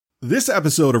This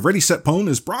episode of Ready Set Pwn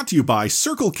is brought to you by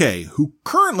Circle K, who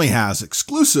currently has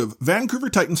exclusive Vancouver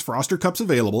Titans Froster Cups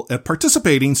available at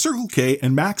participating Circle K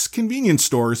and Max convenience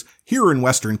stores here in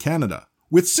Western Canada.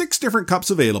 With 6 different cups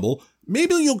available,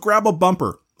 maybe you'll grab a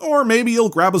bumper, or maybe you'll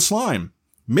grab a slime.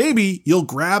 Maybe you'll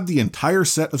grab the entire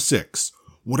set of 6.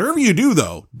 Whatever you do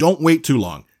though, don't wait too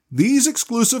long. These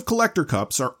exclusive collector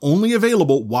cups are only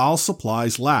available while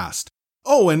supplies last.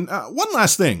 Oh, and one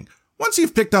last thing. Once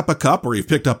you've picked up a cup or you've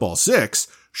picked up all 6,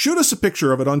 shoot us a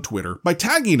picture of it on Twitter by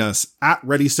tagging us at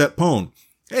ReadySetPwn.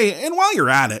 Hey, and while you're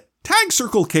at it, tag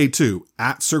Circle K too,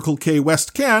 at Circle K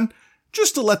West Can,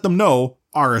 just to let them know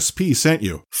RSP sent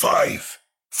you. 5,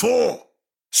 4,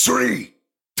 3,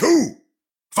 2,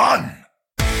 1.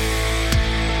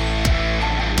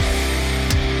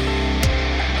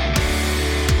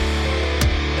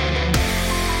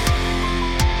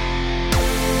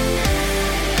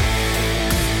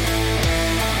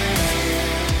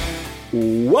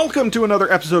 Welcome to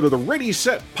another episode of the Ready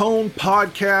Set Pwn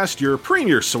podcast, your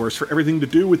premier source for everything to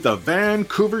do with the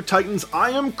Vancouver Titans. I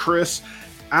am Chris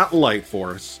at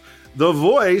Lightforce, the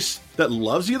voice that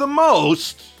loves you the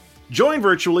most, joined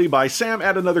virtually by Sam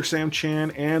at Another Sam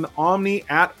Chan and Omni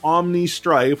at Omni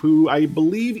Strife, who I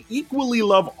believe equally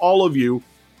love all of you,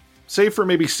 save for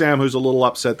maybe Sam, who's a little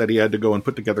upset that he had to go and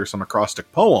put together some acrostic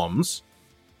poems.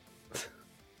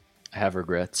 I have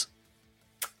regrets.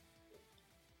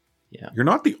 Yeah. You're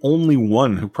not the only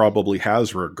one who probably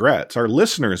has regrets. Our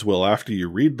listeners will after you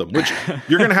read them, which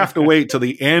you're going to have to wait till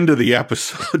the end of the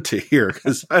episode to hear,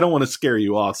 because I don't want to scare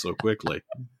you off so quickly.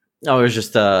 I was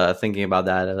just thinking about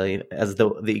that as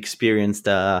the experienced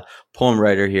poem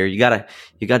writer here. You gotta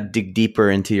dig deeper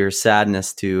into your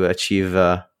sadness to achieve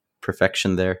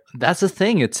perfection there. That's the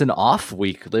thing. It's an off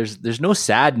week. There's no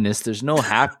sadness. There's no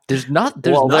There's not.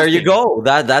 There's well, nothing. There you go.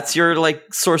 That's your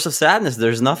source of sadness.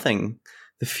 There's nothing.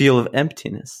 The feel of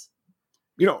emptiness.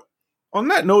 You know, on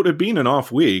that note of being an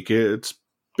off week, it's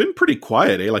been pretty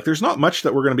quiet, eh? There's not much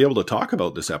that we're going to be able to talk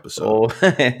about this episode.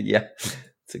 Oh, yeah.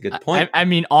 It's a good point. I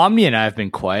mean, Omni and I have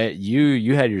been quiet.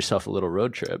 You had yourself a little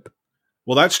road trip.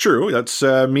 Well, that's true. That's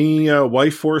me,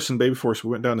 Wife Force, and Baby Force.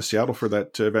 We went down to Seattle for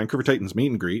that Vancouver Titans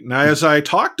meet and greet. Now, as I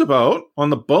talked about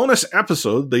on the bonus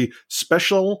episode, the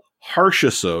special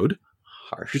Harsh-isode.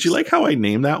 Did you like how I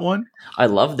named that one? I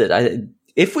loved it.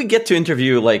 If we get to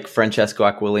interview Francesco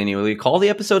Aquilini, will you call the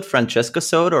episode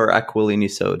Francesco-sode or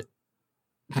Aquilini-sode?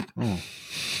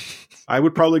 I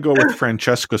would probably go with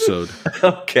Francesco-sode.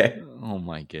 Okay. Oh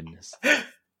my goodness.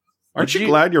 Aren't you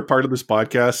glad you're part of this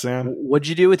podcast, Sam? What'd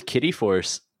you do with Kitty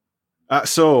Force?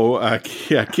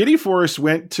 Kitty Force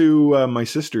went to my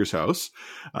sister's house.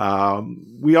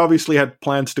 We obviously had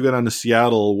plans to go down to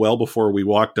Seattle well before we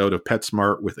walked out of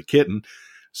PetSmart with a kitten.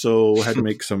 So had to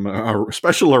make some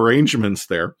special arrangements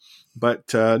there.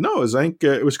 But I think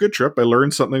it was a good trip. I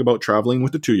learned something about traveling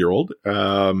with a 2-year-old.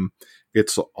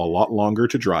 It's a lot longer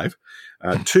to drive.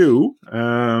 2,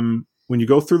 when you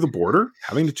go through the border,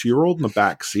 having the 2-year-old in the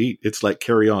back seat, it's like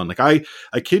carry on. I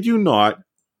kid you not,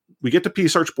 we get to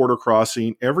Peace Arch border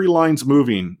crossing. Every line's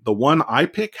moving. The one I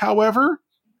pick, however,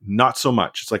 not so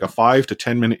much. It's like a 5 to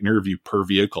 10 minute interview per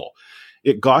vehicle.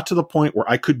 It got to the point where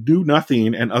I could do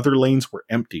nothing and other lanes were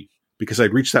empty because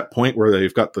I'd reached that point where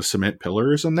they've got the cement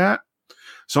pillars and that.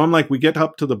 So I'm like, we get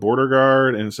up to the border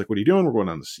guard and it's like, what are you doing? We're going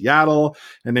on to Seattle.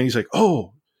 And then he's like,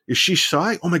 oh, is she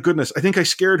shy? Oh my goodness. I think I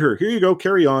scared her. Here you go.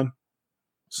 Carry on.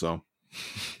 So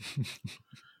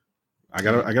I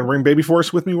gotta bring Baby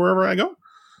Force with me wherever I go.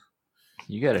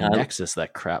 You got a Nexus,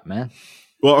 that crap, man.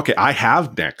 Well, okay. I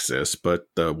have Nexus, but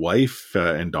the wife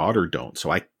and daughter don't. So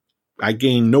I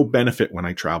gain no benefit when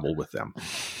I travel with them.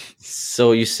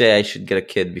 So you say I should get a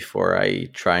kid before I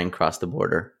try and cross the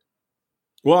border?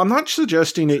 Well, I'm not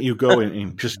suggesting that you go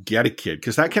and just get a kid,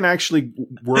 because that can actually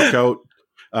work out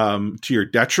to your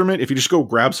detriment. If you just go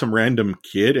grab some random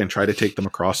kid and try to take them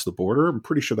across the border, I'm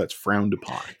pretty sure that's frowned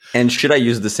upon. And should I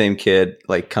use the same kid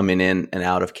coming in and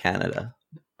out of Canada?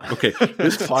 Okay,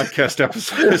 this podcast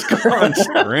episode has gone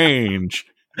strange.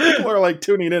 People are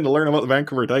tuning in to learn about the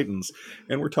Vancouver Titans,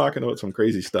 and we're talking about some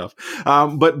crazy stuff.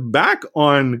 But back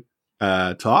on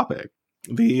topic,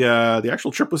 the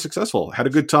actual trip was successful. Had a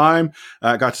good time.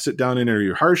 Got to sit down and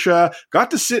interview Harsha.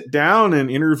 Got to sit down and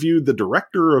interview the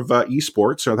director of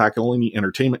esports, so that can only mean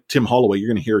entertainment, Tim Holloway. You're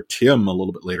going to hear Tim a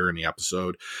little bit later in the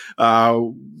episode.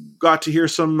 Got to hear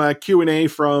some Q&A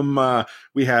from,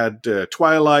 we had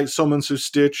Twilight, Somansu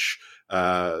Stitch,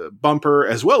 Bumper,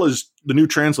 as well as the new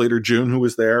translator, June, who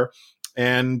was there.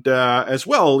 And as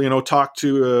well, talk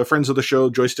to friends of the show,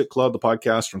 Joystick Club, the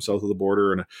podcast from south of the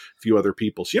border, and a few other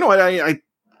people. So, I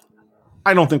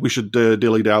I don't think we should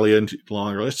dilly-dally any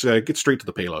longer. Let's get straight to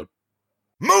the payload.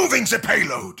 Moving the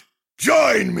payload.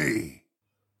 Join me.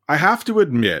 I have to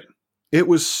admit, it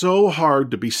was so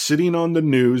hard to be sitting on the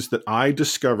news that I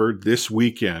discovered this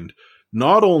weekend.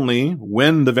 Not only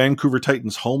when the Vancouver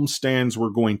Titans homestands were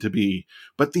going to be,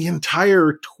 but the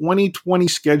entire 2020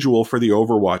 schedule for the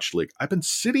Overwatch League. I've been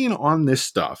sitting on this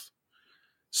stuff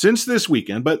since this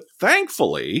weekend, but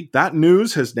thankfully that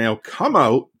news has now come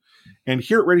out, and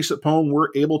here at Ready Set Pwn, we're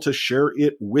able to share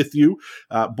it with you.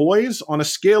 Boys, on a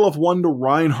scale of 1 to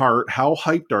Reinhardt, how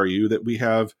hyped are you that we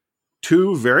have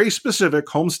 2 very specific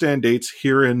homestand dates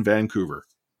here in Vancouver?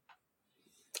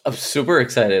 I'm super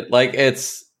excited. Like,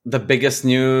 it's the biggest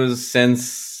news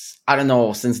since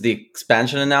the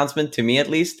expansion announcement, to me at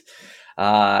least.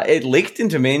 It leaked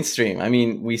into mainstream. I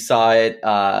mean, we saw it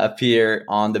appear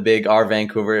on the big R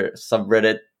Vancouver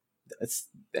subreddit,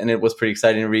 and it was pretty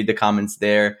exciting to read the comments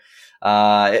there.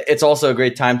 It's also a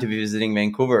great time to be visiting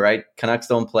Vancouver, right? Canucks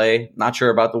don't play. Not sure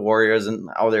about the Warriors and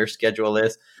how their schedule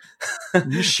is.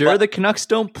 You sure the Canucks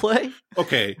don't play?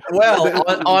 Okay. Well,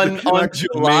 the on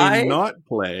July, may not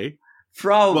play.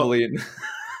 probably.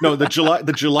 No, the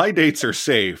July dates are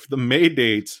safe. The May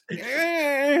dates,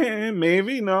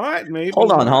 maybe not. Maybe. Hold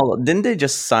not. on. Didn't they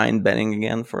just sign Benning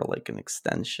again for like an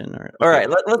extension? All right,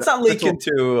 let's not leak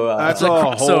into. That's a a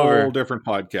crossover. whole different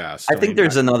podcast. I think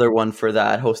there's another one for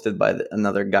that, hosted by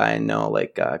another guy I know,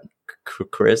 like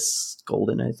Chris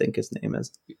Golden, I think his name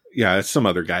is. Yeah, it's some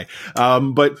other guy.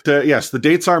 But yes, the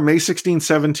dates are May 16,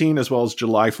 17, as well as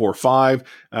July 4, 5.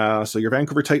 So your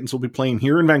Vancouver Titans will be playing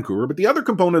here in Vancouver. But the other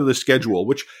component of the schedule,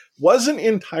 which wasn't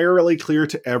entirely clear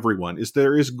to everyone, is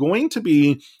there is going to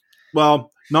be,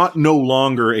 well, no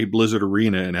longer a Blizzard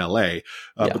Arena in LA,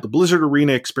 but the Blizzard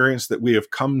Arena experience that we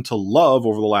have come to love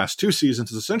over the last 2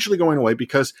 seasons is essentially going away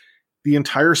because the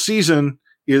entire season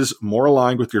is more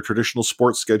aligned with your traditional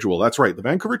sports schedule. That's right. The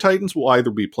Vancouver Titans will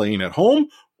either be playing at home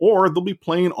or they'll be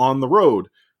playing on the road,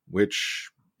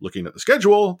 which, looking at the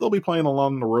schedule, they'll be playing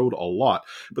along the road a lot.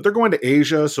 But they're going to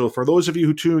Asia, so for those of you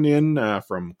who tune in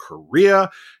from Korea,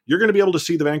 you're going to be able to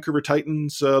see the Vancouver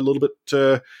Titans a little bit.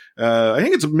 I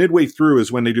think it's midway through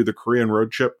is when they do the Korean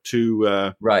road trip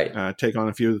to take on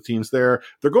a few of the teams there.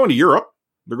 They're going to Europe.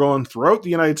 They're going throughout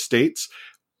the United States.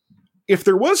 If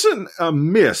there wasn't a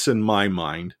miss in my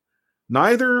mind,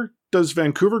 neither does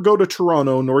Vancouver go to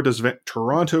Toronto, nor does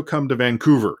Toronto come to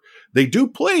Vancouver. They do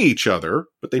play each other,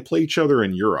 but they play each other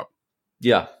in Europe.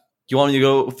 Yeah. You want me to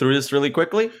go through this really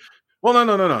quickly? Well,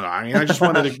 no. I mean, I just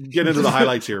wanted to get into the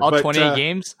highlights here. All 28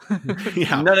 games?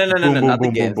 Yeah. No, not the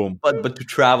boom, games. boom. But to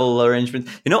travel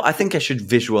arrangements. I think I should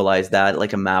visualize that,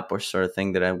 like a map or sort of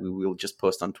thing that we will just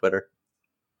post on Twitter.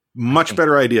 Much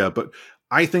better idea, but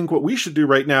I think what we should do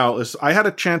right now is I had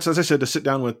a chance, as I said, to sit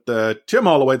down with Tim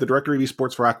Holloway, the director of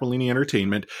esports for Aquilini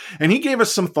Entertainment, and he gave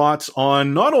us some thoughts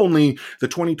on not only the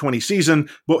 2020 season,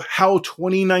 but how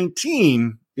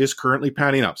 2019 is currently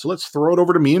panning out. So let's throw it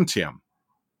over to me and Tim.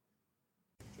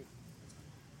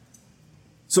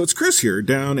 So it's Chris here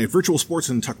down at Virtual Sports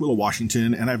in Tukwila,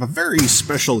 Washington, and I have a very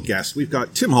special guest. We've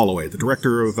got Tim Holloway, the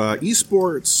director of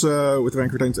esports with the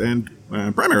Vancouver Titans and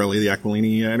primarily the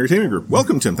Aquilini Entertainment Group.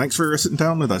 Welcome, Tim. Thanks for sitting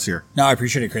down with us here. No, I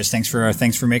appreciate it, Chris. Thanks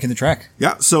for making the trek.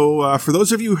 Yeah, so for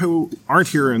those of you who aren't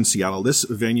here in Seattle, this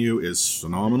venue is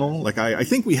phenomenal. Like, I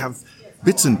think we have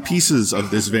bits and pieces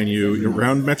of this venue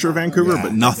around Metro Vancouver,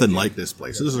 but nothing like this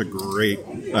place. This is a great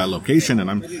location, and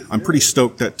I'm pretty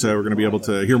stoked that we're going to be able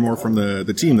to hear more from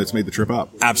the team that's made the trip up.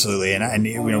 Absolutely, and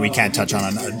we can't touch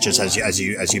on just as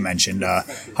you mentioned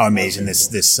how amazing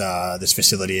this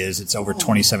facility is. It's over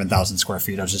 27,000 square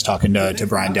feet. I was just talking to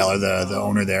Brian Deller, the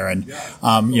owner there, and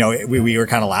we were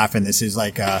kind of laughing. This is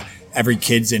like every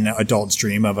kid's and adult's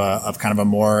dream of kind of a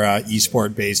more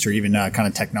esport based or even kind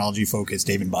of technology focused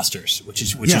Dave & Buster's, which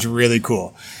is really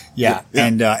cool. Yeah.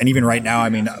 And even right now, I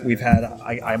mean, we've had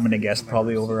I'm going to guess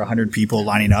probably over 100 people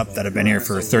lining up that have been here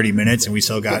for 30 minutes, and we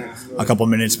still got a couple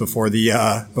minutes before the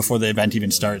event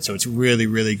even starts. So it's really,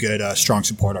 really good, strong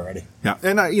support already. Yeah,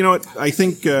 and I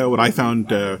think what I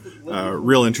found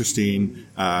real interesting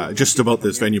just about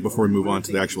this venue before we move on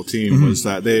to the actual team was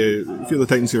that a few of the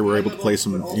Titans here were able to play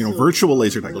some virtual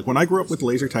laser tag. Like when I grew up with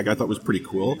laser tag, I thought it was pretty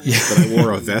cool. But I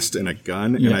wore a vest and a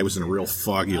gun, and I was in a real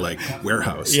foggy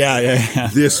warehouse. Yeah.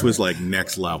 This was like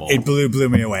next level. It blew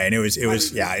me away, and it was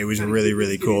really,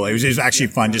 really cool. It was actually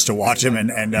fun just to watch them,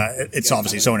 and it's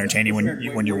obviously so entertaining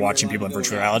when you're watching people in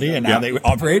virtual reality and how they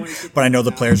operate. But I know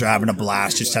the players are having a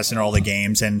blast just testing all the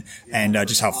games and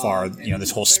just how far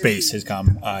this whole space has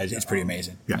come. It's pretty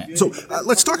amazing. Yeah. So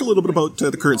let's talk a little bit about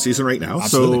the current season right now.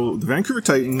 Absolutely. So the Vancouver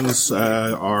Titans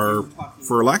are,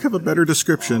 for lack of a better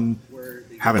description,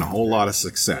 having a whole lot of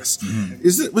success.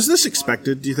 Was this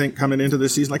expected, do you think, coming into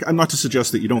this season? Like, I'm not to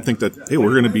suggest that you don't think that, hey,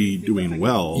 we're going to be doing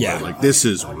well. Yeah. But, like, this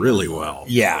is really well.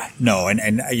 Yeah, no,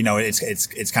 and you know,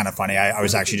 it's kind of funny. I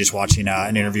was actually just watching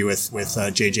an interview with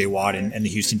JJ Watt in the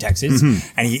Houston Texans,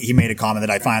 and he made a comment that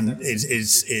I find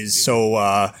is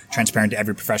so transparent to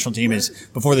every professional team. Is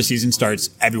before the season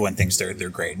starts, everyone thinks they're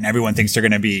great, and everyone thinks they're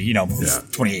going to be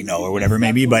 28-0 or whatever it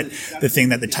may be. But the thing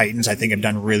that the Titans, I think, have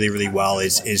done really, really well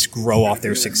is grow off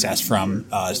their success from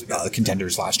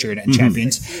contenders last year and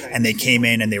champions. And they came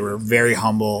in and they were very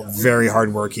humble, very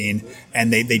hardworking,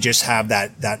 and they just have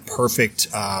that perfect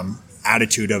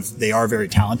attitude of they are very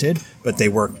talented, but they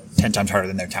work 10 times harder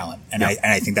than their talent. And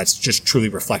I think that's just truly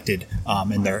reflected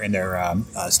in their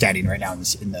standing right now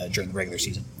during the regular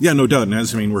season. Yeah, no doubt.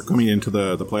 And we're coming into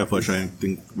the playoff push. I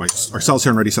think ourselves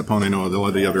here on Ready Set Pwn, I know a lot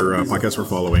of the other podcasts we're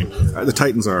following, the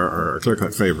Titans are a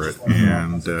clear-cut favorite.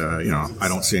 And, I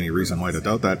don't see any reason why to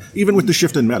doubt that. Even with the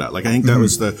shift in meta. Like, I think that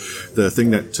was the thing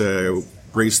that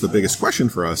raised the biggest question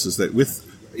for us, is that with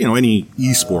any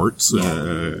esports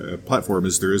platform,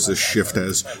 there is this shift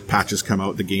as patches come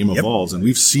out, the game evolves, and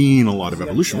we've seen a lot of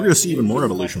evolution. We're going to see even more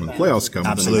evolution when the playoffs come.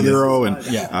 Absolutely. With the hero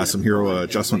and some hero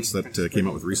adjustments that came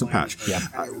out with the recent patch. Yeah.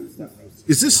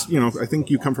 Is this, I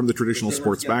think you come from the traditional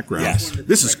sports background. Yes.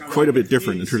 This is quite a bit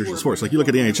different than traditional sports. Like, you look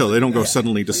at the NHL, they don't go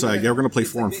suddenly decide, we're going to play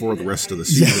 4-4 the rest of the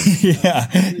season.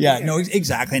 No,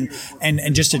 exactly.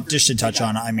 And just to touch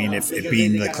on, if it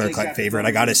being the clear-cut favorite,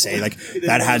 I got to say, like,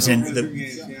 that hasn't,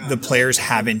 the players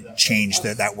haven't changed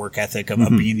that work ethic of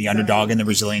being the underdog and the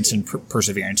resilience and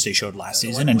perseverance they showed last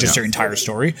season and just their entire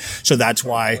story. So that's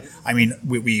why,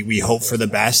 we hope for the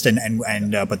best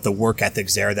but the work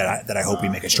ethic's there that I hope we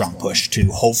make a strong push to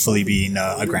hopefully being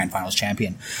a grand finals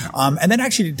champion. And then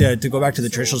actually to go back to the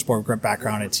traditional sport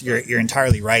background, you're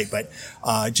entirely right, but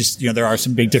there are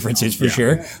some big differences for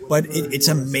sure. But it's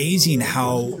amazing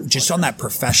how just on that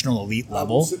professional elite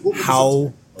level,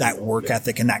 how that work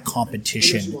ethic and that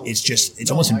competition is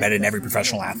it's almost embedded in every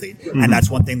professional athlete. And that's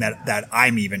one thing that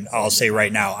I'll say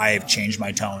right now, I have changed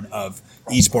my tone of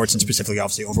esports, and specifically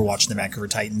obviously Overwatch and the Vancouver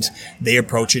Titans. They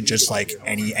approach it just like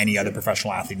any other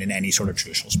professional athlete in any sort of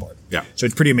traditional sport. Yeah. So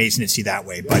it's pretty amazing to see that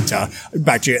way. But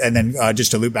back to, and then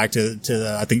just to loop back to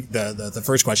I think the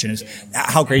first question is,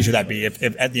 how crazy would that be if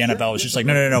at the NFL it's just like,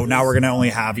 no, now we're going to only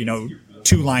have,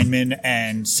 2 linemen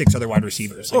and 6 other wide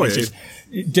receivers. Like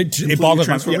it boggles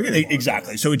my mind.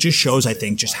 Exactly. So it just shows, I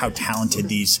think, just how talented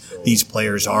these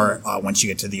players are once you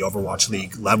get to the Overwatch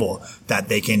League level, that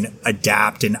they can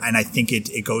adapt. And I think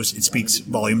it speaks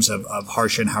volumes of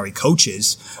Harsha and how he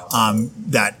coaches,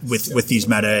 that with these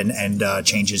meta and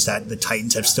changes, that the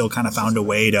Titans have still kind of found a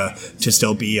way to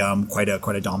still be quite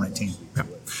a dominant team. Yeah.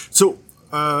 So,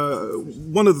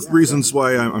 one of the reasons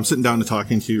why I'm sitting down and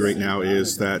talking to you right now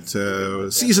is that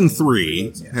Season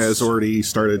 3 has already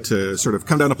started to sort of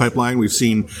come down the pipeline. We've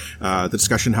seen the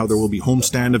discussion how there will be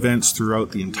homestand events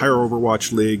throughout the entire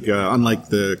Overwatch League, unlike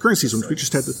the current season, which we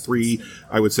just had the 3,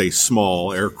 I would say,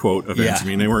 small, air quote, events.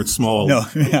 Yeah. They weren't small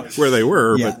where they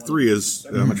were, but 3 is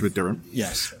much a bit different.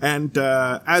 Yes. And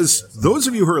as those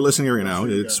of you who are listening right now,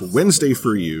 it's Wednesday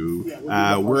for you.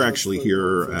 We're actually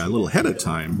here a little ahead of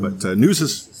time, but news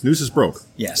is broke.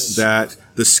 Yes. That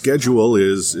the schedule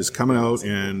is coming out,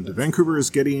 and Vancouver is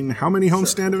getting how many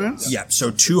homestand events? Yeah, so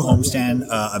 2 homestand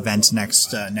events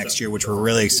next year, which we're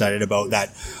really excited about.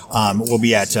 That will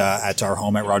be at our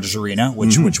home at Rogers Arena,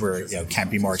 which we're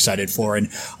can't be more excited for. And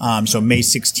so May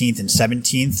 16th and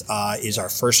 17th is our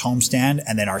first homestand,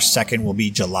 and then our second will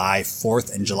be July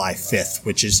 4th and July 5th,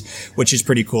 which is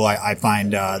pretty cool. I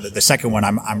find the second one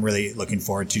I'm really looking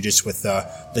forward to, just with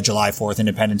the July 4th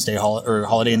Independence Day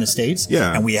holiday in the States.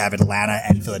 Yeah. And we have Atlanta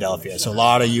and Philadelphia. So a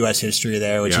lot of U.S. history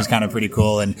there, which is kind of pretty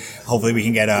cool. And hopefully we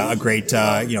can get a great,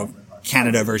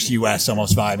 Canada versus U.S.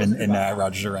 almost vibe in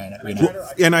Rogers Arena. Well,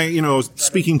 and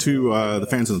speaking to the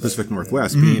fans in the Pacific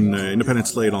Northwest, being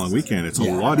Independence Day long weekend, it's a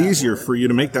lot easier for you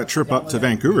to make that trip up to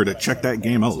Vancouver to check that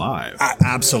game out live.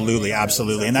 Absolutely.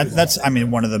 And that's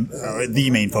one of the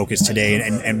main focus today,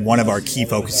 and one of our key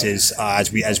focuses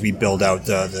as we build out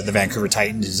the Vancouver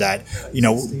Titans is that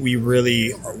we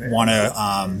really want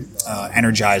to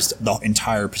energize the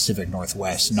entire Pacific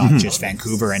Northwest, not just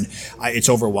Vancouver. And it's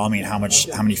overwhelming how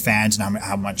many fans fans and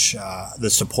how much the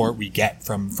support we get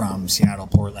from Seattle,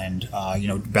 Portland,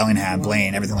 Bellingham,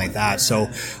 Blaine, everything like that. So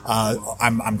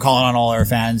I'm calling on all our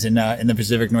fans in the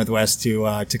Pacific Northwest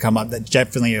to come up.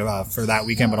 Definitely for that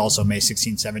weekend, but also May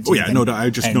 16th, 17th. Oh yeah, I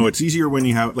just know it's easier when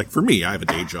you have, like, for me, I have a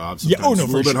day job. Sometimes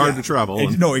it's a little bit hard to travel.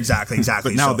 No, exactly.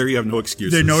 But now there you have no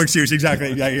excuses. There's no excuse,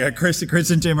 exactly. Yeah.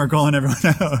 Chris and Tim are calling everyone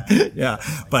out. Yeah,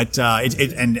 but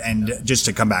and just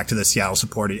to come back to the Seattle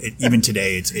support, even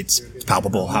today, it's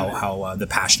palpable how the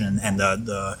passion and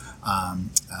the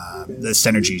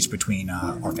synergies between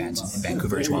our fans in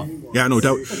Vancouver as well. Yeah, no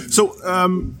doubt. So,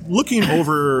 looking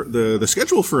over the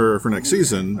schedule for next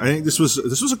season, I think this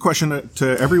was a question that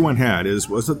everyone had: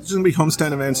 was it going to be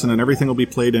homestand events and then everything will be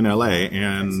played in LA?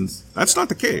 And that's not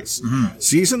the case. Mm-hmm.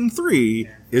 Season 3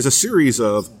 is a series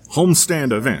of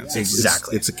homestand events.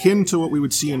 Exactly. It's akin to what we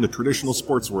would see in the traditional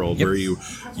sports world, where you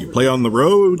play on the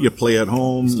road, you play at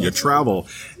home, you travel.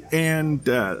 And,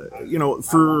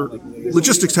 for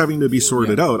logistics having to be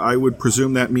sorted out, I would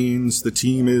presume that means the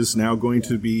team is now going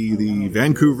to be the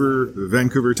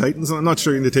Vancouver Titans. And I'm not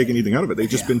starting to take anything out of it.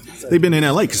 They've been in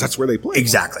LA because that's where they play.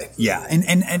 Exactly. Yeah.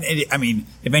 And I mean,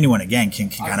 if anyone again can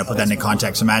kind of put that into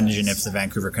context, imagine if the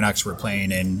Vancouver Canucks were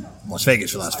playing in Las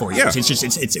Vegas for the last 4 years.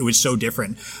 Yeah. It was so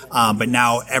different. But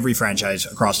now every franchise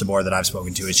across the board that I've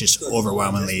spoken to is just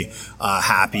overwhelmingly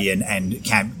happy and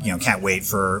can't wait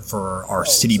for our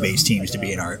city-based teams to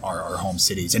be in our home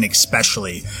cities, and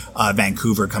especially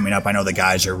Vancouver coming up. I know the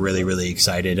guys are really, really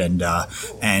excited, and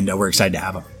we're excited to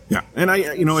have them. Yeah, and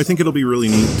I think it'll be really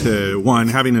neat to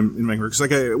having them in Vancouver,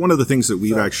 because one of the things that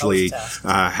we've actually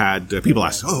had people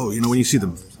ask, when you see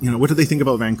them, what do they think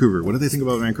about Vancouver? What do they think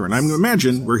about Vancouver? And I'm going to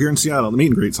imagine we're here in Seattle in the meet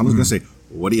and greet. Someone's going to say,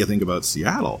 what do you think about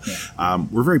Seattle? Yeah.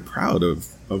 We're very proud of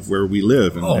where we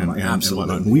live and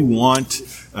absolutely. And we want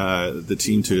the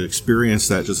team to experience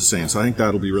that just the same. So I think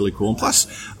that'll be really cool. And plus,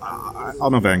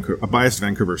 I'm a biased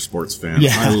Vancouver sports fan.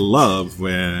 Yeah. I love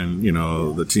when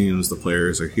the teams, the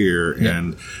players are here,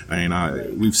 and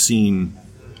we've seen.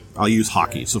 I'll use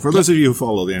hockey. So for those of you who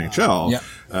follow the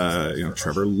NHL,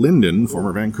 Trevor Linden,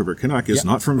 former Vancouver Canuck, is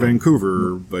not from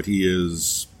Vancouver, but he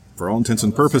is, for all intents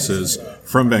and purposes,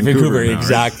 from Vancouver now,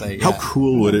 exactly. Right? Yeah. How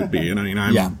cool would it be? And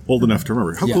I'm old enough to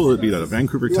remember. How cool would it be that a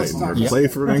Vancouver Titan would play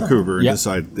for Vancouver and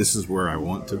decide this is where I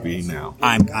want to be now?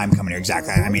 I'm coming here,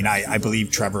 exactly. I mean, I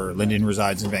believe Trevor Linden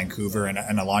resides in Vancouver,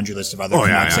 and a laundry list of other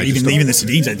Canucks. Even the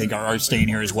Sedins, I think, are staying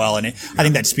here as well. And I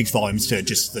think that speaks volumes to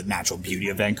just the natural beauty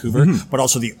of Vancouver, but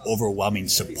also the overwhelming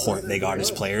support they got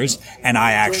as players. And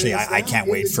I can't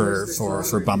wait for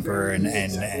Bumper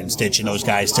and Stitch and those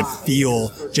guys to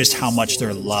feel just how much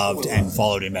they're loved and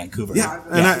followed in Vancouver. Yeah,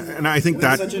 and I think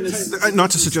that,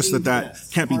 not to suggest that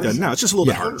can't be done now, it's just a little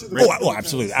bit harder. Right? Oh,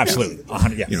 absolutely.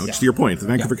 Just to your point, the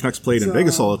Vancouver Canucks played in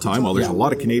Vegas all the time. Well, there's a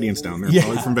lot of Canadians down there,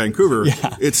 probably from Vancouver.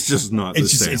 Yeah. It's just not the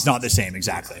same. It's not the same,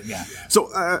 exactly. Yeah.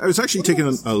 So I was actually taking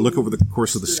a look over the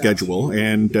course of the schedule,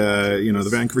 and the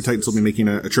Vancouver Titans will be making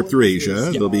a trip through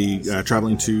Asia. They'll be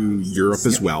traveling to Europe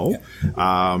as well.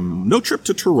 No trip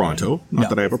to Toronto. Not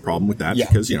that I have a problem with that,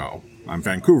 because I'm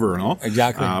Vancouver and all.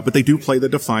 Exactly. But they do play the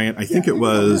Defiant. I think it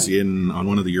was on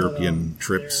one of the European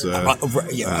trips. Over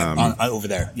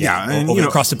there. Yeah. And,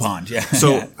 across the pond. Yeah.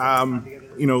 So,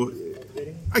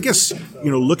 I guess,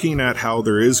 looking at how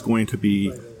there is going to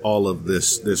be all of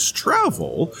this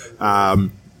travel,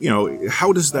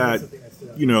 how does that,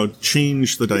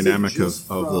 change the dynamic of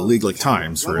the league? Like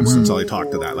times, for instance, I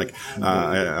talked to that. Like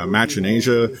a match in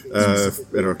Asia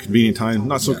at a convenient time,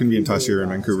 not so convenient to us here in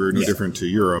Vancouver, no different to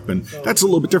Europe, and that's a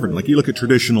little bit different. Like you look at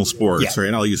traditional sports, right?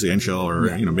 And I'll use the NHL or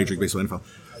Major League Baseball, NFL.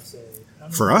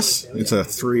 For us, it's a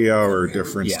 3-hour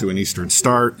difference to an Eastern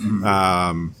start,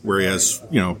 whereas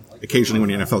occasionally when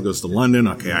the NFL goes to London,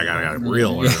 okay, I got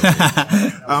real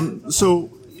early.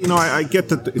 So. I get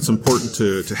that it's important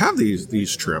to have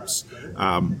these trips,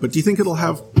 but do you think it'll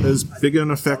have as big an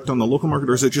effect on the local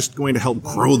market, or is it just going to help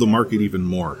grow the market even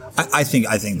more? I think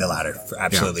the latter,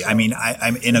 absolutely. Yeah. I mean,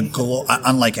 I'm in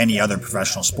unlike any other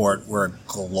professional sport, we're a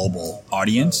global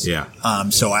audience. Yeah.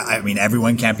 So I mean,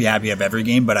 everyone can't be happy of every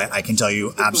game, but I can tell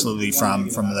you absolutely from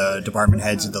the department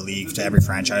heads of the league to every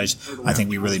franchise, I think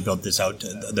we really built this out to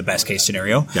the best case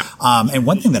scenario. Yeah. And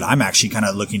one thing that I'm actually kind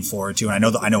of looking forward to, and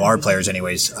I know our players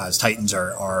anyways, as Titans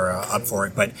are up for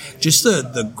it, but just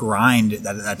the grind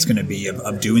that's going to be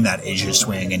of doing that Asia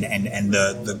swing and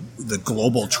the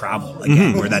global travel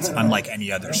again, where that's unlike any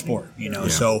other sport,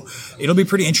 So it'll be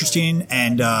pretty interesting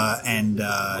and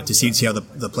to see how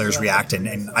the players react,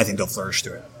 and I think they'll flourish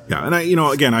through it. Yeah,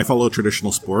 and I follow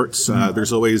traditional sports.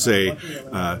 There's always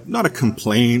not a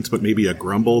complaint, but maybe a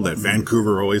grumble that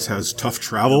Vancouver always has tough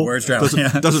travel. Where's travel?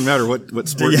 Doesn't matter what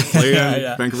sport you play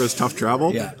in. Vancouver has tough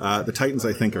travel. Yeah. The Titans,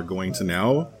 I think, are going to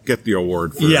now get the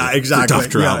award for exactly. for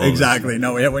tough travel. Yeah, exactly.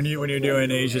 No, when you're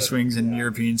doing Asia swings and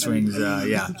European swings,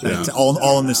 it's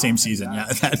all in the same season. Yeah,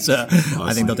 that's. Awesome.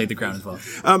 I think they'll take the crown as well.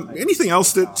 Anything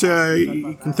else that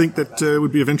you can think that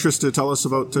would be of interest to tell us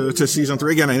about to season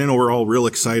 3? Again, I know we're all real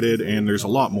excited, and there's a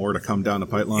lot more to come down the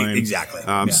pipeline. Exactly.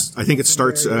 I think it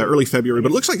starts early February,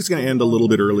 but it looks like it's going to end a little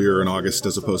bit earlier in August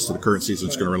as opposed to the current season.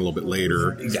 It's going to run a little bit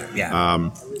later. Exactly. Yeah.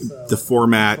 The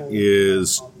format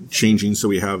is changing, so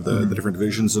we have the different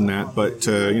divisions in that. But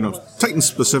Titans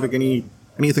specific,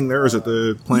 anything there? Is that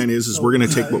the plan is we're going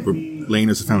to take what we're laying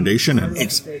as a foundation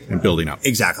and building up?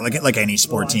 Exactly, like any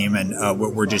sport team, and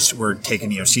we're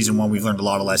taking season 1. We've learned a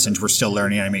lot of lessons. We're still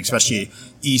learning. I mean, especially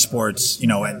esports,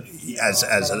 and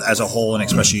as a whole, and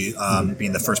especially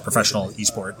being the first professional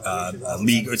esport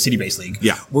league, or city-based league.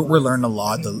 Yeah, we're learning a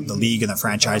lot. The league and the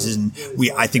franchises, and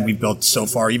I think we've built so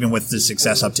far, even with the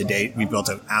success up to date, we've built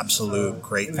an absolute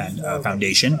great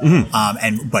foundation.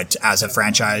 But as a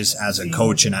franchise, as a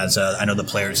coach, and as I know the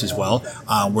players as well,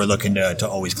 we're looking to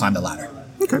always climb the ladder.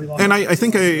 Okay. And I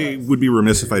think I would be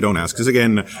remiss if I don't ask, because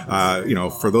again,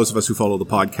 for those of us who follow the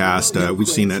podcast, we've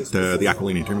seen that the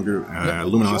Aquilini Tournament Group,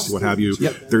 Luminosity, what have you,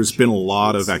 there's been a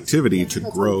lot of activity to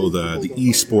grow the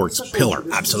esports pillar.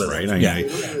 Absolutely. Right?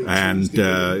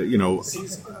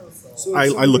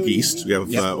 I look east. We have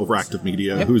Overactive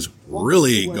Media, who's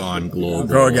really gone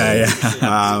global. Oh,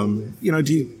 yeah.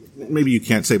 Maybe you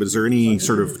can't say, but is there any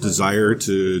sort of desire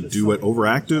to do what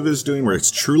Overactive is doing, where it's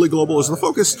truly global? Is the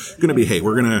focus going to be, hey,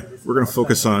 we're gonna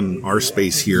focus on our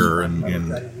space here and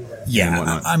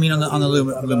whatnot? I mean, on the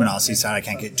Luminosity side, I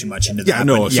can't get too much into that. Yeah,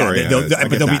 no, sorry.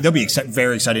 There'll be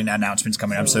very exciting announcements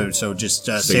coming up. So just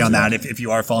stay on that. If you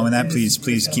are following that,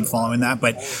 please keep following that.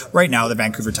 But right now, the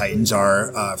Vancouver Titans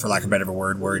are, for lack of a better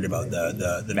word, worried about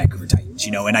the Vancouver Titans.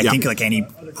 And I think like any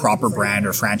proper brand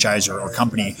or franchise or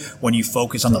company, when you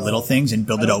focus on the little things and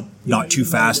build it out, not too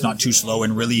fast, not too slow,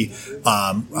 and really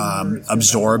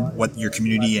absorb what your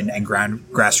community and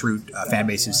grassroots fan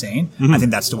base is saying, I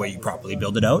think that's the way you properly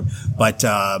build it out. But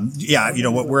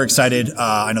what we're excited.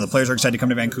 I know the players are excited to come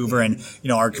to Vancouver, and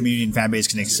our community and fan base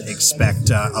can expect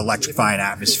electrifying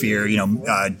atmosphere.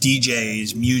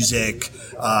 DJs, music,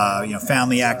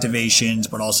 family activations,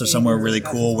 but also somewhere really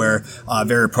cool where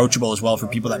very approachable as well for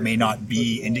people that may not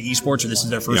be into esports or this is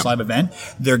their first live event.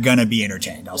 They're gonna be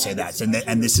entertained. I'll say that,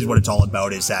 and this is what it's all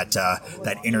about: is that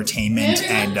entertainment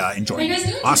and enjoyment.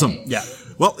 Awesome. Yeah.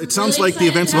 Well, it sounds like the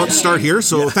event's about to start here,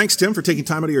 so thanks, Tim, for taking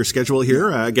time out of your schedule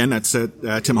here. Again, that's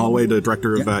Tim Holloway, the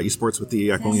Director of Esports with the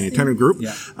Aquilini Tournament Group.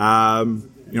 Yeah.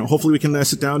 Hopefully we can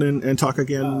sit down and talk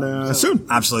again soon.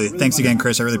 Absolutely. Thanks again,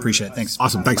 Chris. I really appreciate it. Thanks.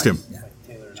 Awesome. Thanks, Tim. Yeah.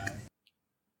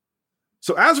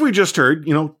 So as we just heard,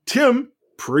 Tim,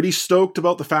 pretty stoked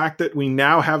about the fact that we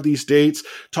now have these dates,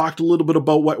 talked a little bit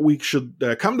about what we should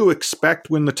come to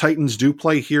expect when the Titans do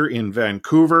play here in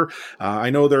Vancouver. I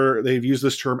know they've used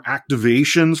this term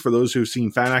activations for those who've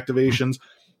seen fan activations.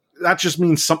 That just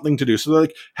means something to do. So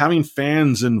like having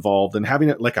fans involved and having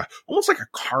it almost like a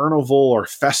carnival or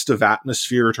festive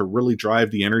atmosphere to really drive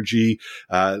the energy.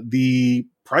 The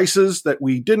prices that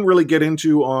we didn't really get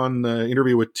into on the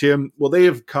interview with Tim, well, they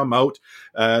have come out.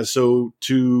 So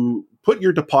to put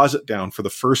your deposit down for the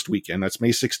first weekend, that's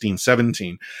May 16,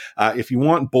 17. If you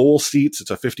want bowl seats, it's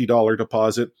a $50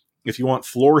 deposit. If you want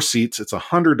floor seats, it's a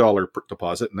 $100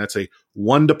 deposit, and that's a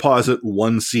one deposit,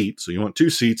 one seat. So you want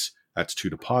 2 seats, that's 2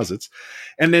 deposits.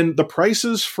 And then the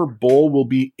prices for bowl will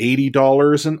be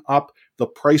 $80 and up. The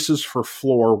prices for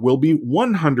floor will be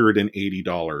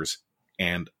 $180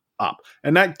 and up.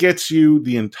 And that gets you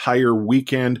the entire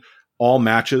weekend, all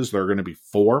matches. There are going to be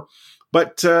 4.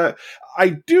 But I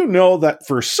do know that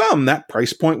for some, that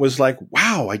price point was like,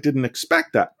 wow, I didn't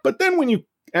expect that. But then when you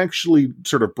actually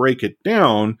sort of break it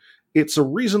down, it's a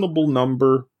reasonable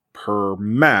number per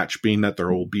match, being that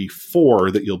there will be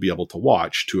 4 that you'll be able to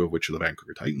watch, 2 of which are the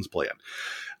Vancouver Titans play in.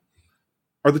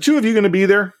 Are the 2 of you going to be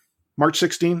there March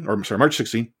 16?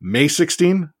 May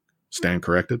 16? Stand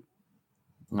corrected.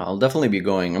 I'll definitely be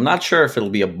going. I'm not sure if it'll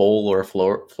be a bowl or a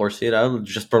floor seat. I'll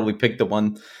just probably pick the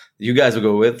one you guys will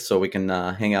go with so we can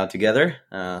hang out together.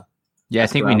 I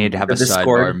think we need to have a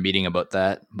sidebar meeting about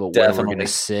that, but where we're going to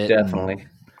sit. Definitely.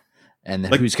 And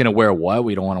who's going to wear what?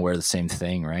 We don't want to wear the same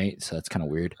thing, right? So that's kind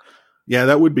of weird. Yeah,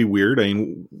 that would be weird. I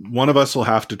mean, one of us will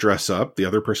have to dress up. The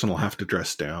other person will have to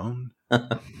dress down.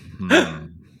 Now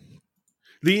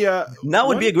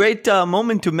would be a great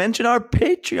moment to mention our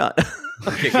Patreon.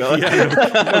 Okay, go ahead.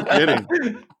 No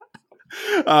kidding.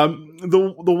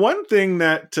 The one thing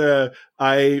that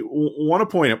I want to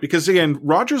point out, because again,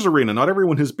 Rogers Arena, not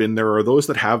everyone has been there, or those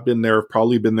that have been there have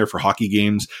probably been there for hockey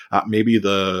games, maybe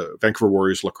the Vancouver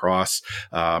Warriors lacrosse.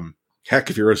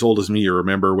 Heck, if you're as old as me, you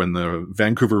remember when the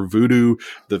Vancouver Voodoo,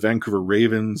 the Vancouver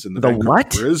Ravens, and the Vancouver what?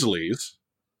 Grizzlies.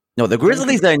 No, the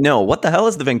Grizzlies I know. What the hell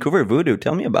is the Vancouver Voodoo?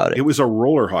 Tell me about it. It was a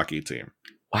roller hockey team.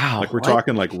 Wow. Like we're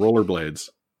talking like rollerblades.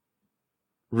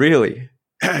 Really?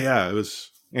 Yeah, it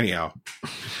was. Anyhow,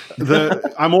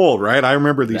 I'm old, right? I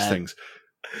remember these things.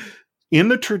 In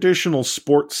the traditional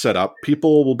sports setup,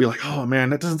 people will be like, oh man,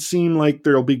 that doesn't seem like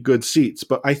there'll be good seats.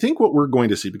 But I think what we're going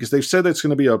to see, because they've said it's going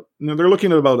to be they're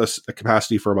looking at about a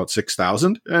capacity for about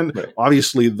 6,000. And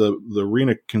obviously the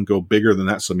arena can go bigger than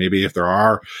that. So maybe if there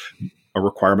are a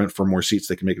requirement for more seats,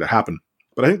 they can make that happen.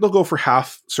 But I think they'll go for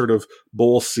half sort of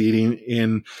bowl seating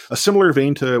in a similar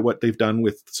vein to what they've done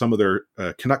with some of their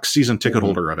Canucks season ticket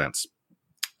holder events.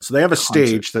 So they have a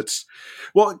stage that's,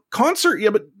 concert,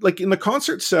 yeah, but like in the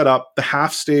concert setup, the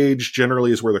half stage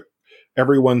generally is where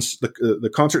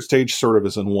the concert stage sort of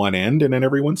is in one end and then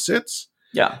everyone sits.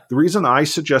 Yeah. The reason I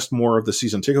suggest more of the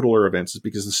season ticket holder events is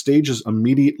because the stage is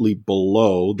immediately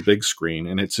below the big screen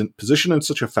and it's positioned in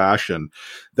such a fashion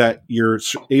that you're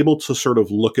able to sort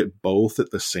of look at both at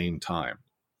the same time.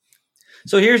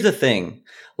 So here's the thing,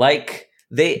 like,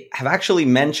 they have actually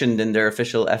mentioned in their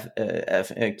official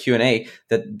Q&A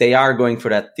that they are going for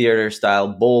that theater-style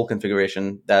bowl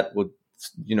configuration that would,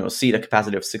 seat a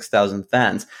capacity of 6,000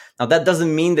 fans. Now, that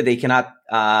doesn't mean that they cannot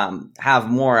have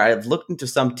more. I've looked into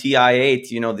some TI8,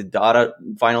 the Dota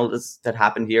finals that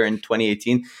happened here in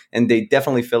 2018, and they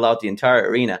definitely fill out the entire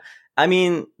arena. I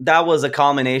mean, that was a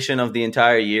culmination of the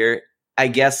entire year. I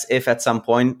guess if at some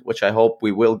point, which I hope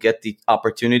we will get the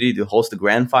opportunity to host the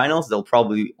grand finals, they'll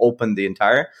probably open the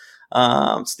entire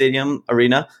stadium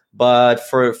arena. But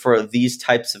for these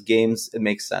types of games, it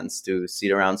makes sense to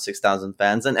seat around 6,000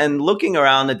 fans. And looking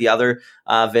around at the other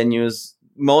venues,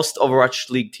 most Overwatch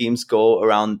League teams go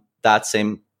around that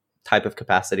same type of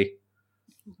capacity.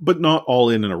 But not all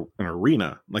in an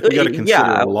arena. Like, we got to consider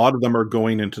a lot of them are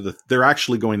going into they're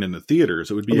actually going into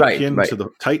theaters. It would be akin to the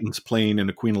Titans playing in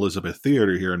the Queen Elizabeth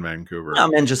Theater here in Vancouver.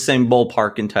 And just saying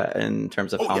ballpark in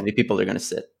terms of how many people they're going to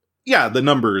sit. Yeah, the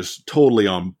numbers totally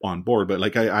on board. But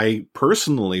like, I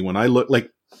personally, when I look,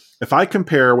 like, if I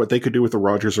compare what they could do with the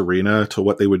Rogers Arena to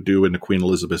what they would do in the Queen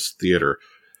Elizabeth Theater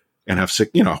and have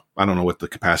I don't know what the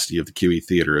capacity of the QE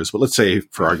Theater is, but let's say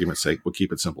for argument's sake, we'll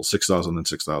keep it simple, 6,000 and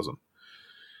 6,000.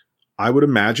 I would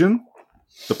imagine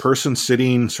the person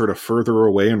sitting sort of further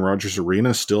away in Rogers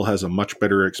Arena still has a much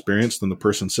better experience than the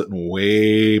person sitting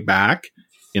way back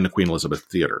in the Queen Elizabeth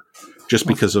Theater, just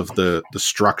because of the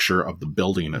structure of the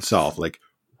building itself. Like,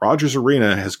 Rogers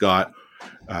Arena has got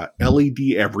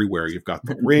LED everywhere. You've got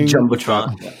the ring,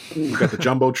 Jumbotron. You've got the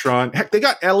Jumbotron. Heck, they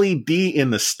got LED in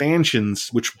the stanchions,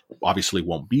 which obviously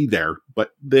won't be there,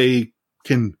 but they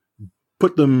can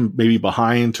put them maybe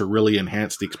behind to really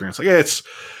enhance the experience. Like,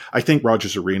 I think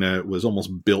Rogers Arena was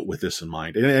almost built with this in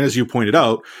mind. And as you pointed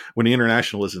out, when the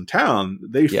International is in town,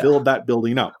 they filled that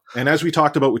building up. And as we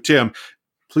talked about with Tim,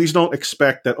 please don't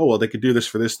expect that, they could do this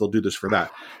for this, they'll do this for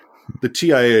that. The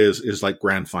TIA is like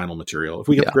grand final material. If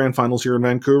we get the grand finals here in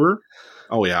Vancouver,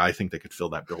 I think they could fill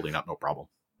that building up, no problem.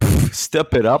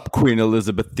 Step it up, Queen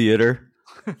Elizabeth Theater.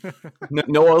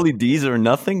 No LEDs or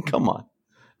nothing? Come on.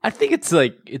 I think it's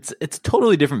like it's a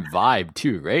totally different vibe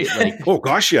too, right? Like, oh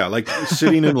gosh, yeah, like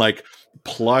sitting in like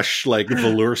plush, like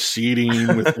velour seating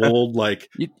with old like.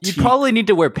 You probably need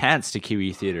to wear pants to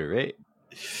QE Theater, right?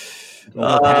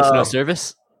 No pants, no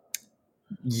service.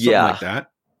 Something like that.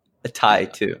 A tie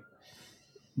too.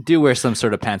 Do wear some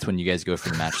sort of pants when you guys go for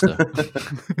the match, though.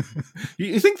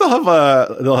 You think they'll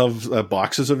have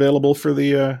boxes available for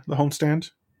the homestand?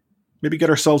 Maybe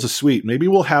get ourselves a suite. Maybe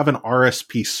we'll have an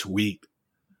RSP suite.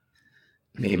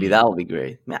 Maybe that'll be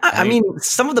great. I mean,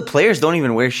 some of the players don't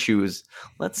even wear shoes.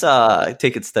 Let's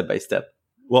take it step by step.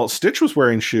 Well, Stitch was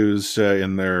wearing shoes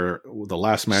in the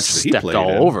last match that he played. Stepped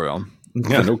all over them.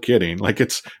 Yeah, no kidding. Like,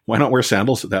 why not wear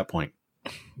sandals at that point?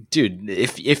 Dude,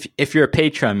 if you're a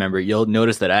Patreon member, you'll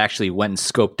notice that I actually went and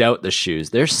scoped out the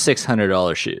shoes. They're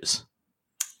 $600 shoes.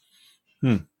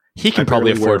 He can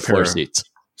probably afford 4 seats.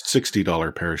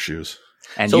 $60 pair of shoes.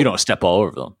 And you don't step all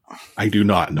over them. I do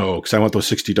not know, because I want those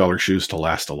 $60 shoes to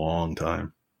last a long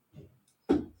time.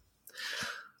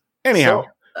 Anyhow.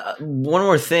 One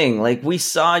more thing. Like, we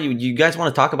saw you guys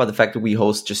want to talk about the fact that we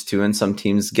host just 2 and some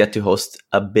teams get to host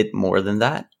a bit more than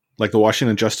that? Like the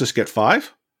Washington Justice get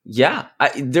 5? Yeah.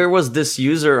 There was this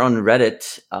user on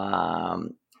Reddit,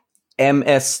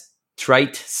 MS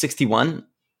Trite61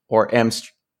 or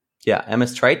Yeah,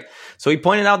 MS Trite. So he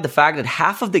pointed out the fact that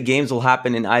half of the games will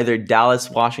happen in either Dallas,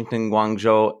 Washington,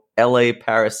 Guangzhou, LA,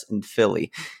 Paris, and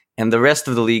Philly. And the rest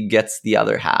of the league gets the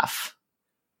other half.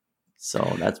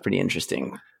 So that's pretty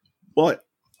interesting. Well,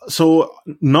 so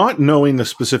not knowing the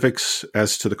specifics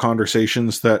as to the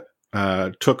conversations that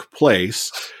took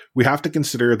place, we have to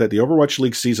consider that the Overwatch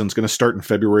League season is going to start in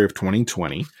February of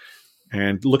 2020.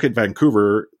 And look at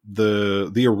Vancouver.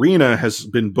 The arena has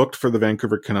been booked for the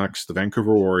Vancouver Canucks, the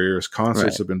Vancouver Warriors.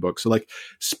 Concerts have been booked. So like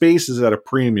space is at a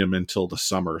premium until the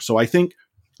summer. So I think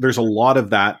there's a lot of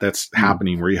that's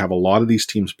happening where you have a lot of these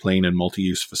teams playing in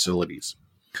multi-use facilities.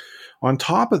 On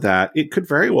top of that, it could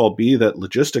very well be that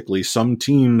logistically some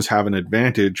teams have an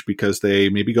advantage because they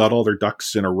maybe got all their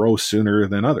ducks in a row sooner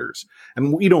than others.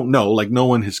 And we don't know, like no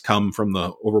one has come from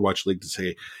the Overwatch League to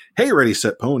say, hey, Ready,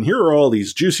 Set, Pwn, here are all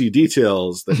these juicy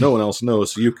details that no one else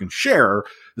knows so you can share,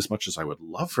 as much as I would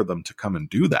love for them to come and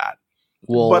do that.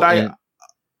 Well, but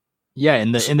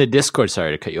in the Discord,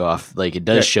 sorry to cut you off, like it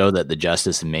does show that the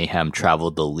Justice and Mayhem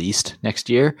traveled the least next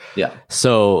year. Yeah.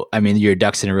 So, I mean, your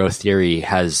ducks in a row theory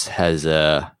has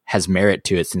merit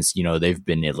to it since, they've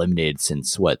been eliminated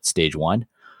since stage 1?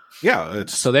 Yeah.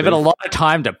 So they've had a lot of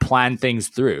time to plan things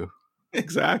through.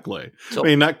 Exactly. So,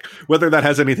 I mean, whether that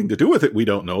has anything to do with it, we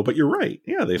don't know, but you're right.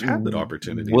 Yeah, they've had that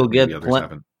opportunity. We'll get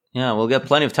we'll get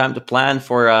plenty of time to plan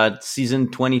for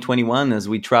season 2021 as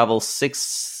we travel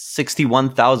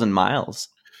 61,000 miles.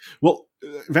 Well,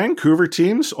 Vancouver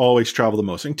teams always travel the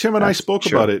most. And Tim and I spoke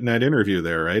about it in that interview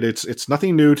there, right? It's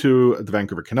nothing new to the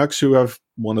Vancouver Canucks, who have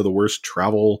one of the worst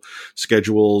travel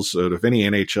schedules out of any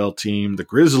NHL team. The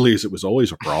Grizzlies, it was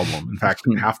always a problem. In fact,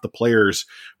 half the players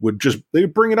would they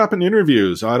bring it up in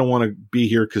interviews. I don't want to be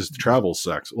here because the travel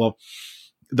sucks. Well,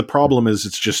 the problem is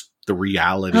it's just the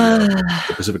reality of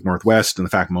the Pacific Northwest and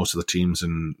the fact most of the teams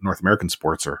in North American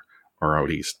sports are out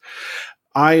east.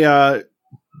 I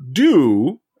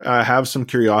do have some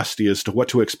curiosity as to what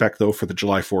to expect, though, for the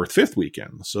July 4th, 5th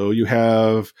weekend. So you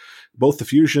have both the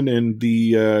Fusion and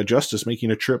the Justice making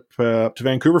a trip up to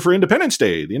Vancouver for Independence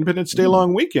Day. The Independence Day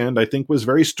long weekend, I think, was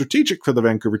very strategic for the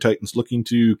Vancouver Titans, looking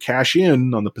to cash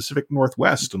in on the Pacific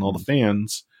Northwest and all the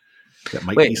fans that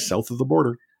might be south of the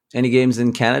border. Any games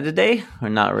in Canada Day or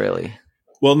not really?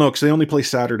 Well, no, because they only play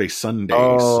Saturday, Sunday.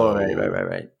 Oh,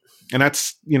 right. And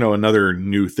that's, another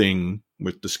new thing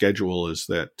with the schedule is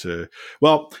that,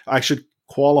 I should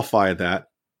qualify that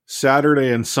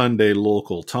Saturday and Sunday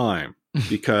local time,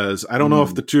 because I don't know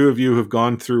if the two of you have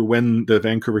gone through when the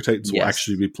Vancouver Titans will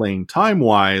actually be playing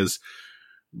time-wise,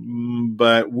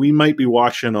 but we might be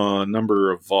watching a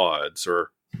number of VODs,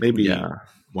 or maybe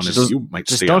one of you might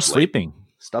just stay don't up sleeping. late.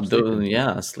 Stop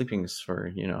sleeping. Sleeping is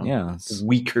for,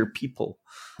 weaker people.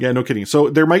 Yeah, no kidding. So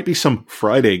there might be some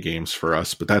Friday games for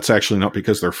us, but that's actually not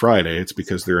because they're Friday. It's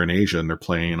because they're in Asia and they're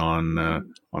playing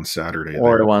on Saturday.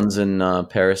 Or the ones in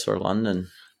Paris or London.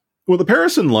 Well, the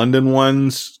Paris and London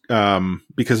ones,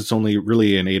 because it's only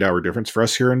really an 8-hour difference for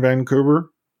us here in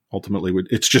Vancouver. Ultimately,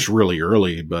 it's just really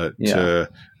early. But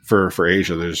for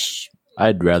Asia,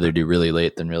 I'd rather do really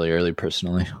late than really early,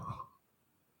 personally.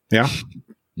 Yeah.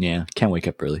 Yeah, can't wake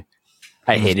up early.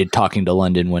 I hated talking to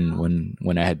London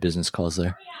when I had business calls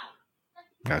there.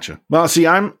 Gotcha. Well, see,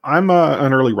 I'm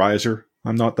an early riser.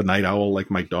 I'm not the night owl like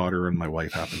my daughter and my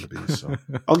wife happen to be. So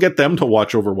I'll get them to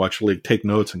watch Overwatch League, take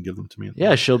notes, and give them to me.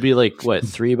 Yeah, she'll be like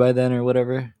 3 by then or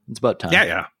whatever. It's about time.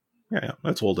 Yeah.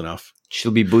 That's old enough.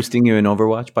 She'll be boosting you in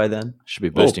Overwatch by then. She'll be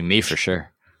boosting me for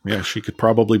sure. Yeah, she could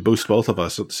probably boost both of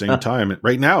us at the same time.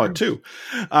 Right now at 2.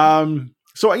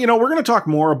 So, we're going to talk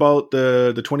more about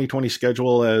the 2020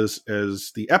 schedule as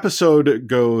the episode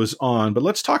goes on, but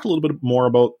let's talk a little bit more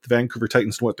about the Vancouver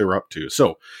Titans and what they're up to.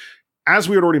 So, as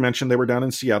we had already mentioned, they were down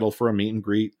in Seattle for a meet and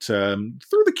greet. Through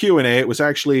the Q&A, it was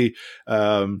actually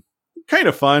kind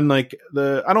of fun. Like,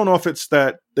 I don't know if it's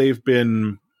that they've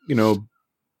been,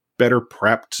 better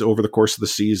prepped over the course of the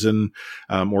season,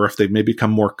 or if they've maybe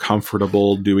become more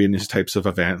comfortable doing these types of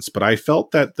events. But I felt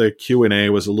that the Q&A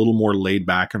was a little more laid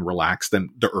back and relaxed than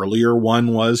the earlier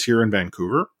one was here in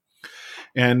Vancouver.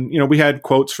 And, we had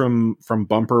quotes from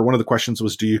Bumper. One of the questions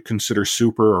was, do you consider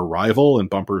Super a rival? And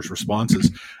Bumper's response is,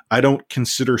 I don't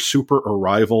consider Super a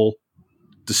rival,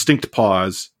 distinct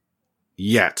pause,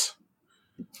 yet.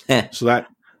 So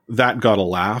that got a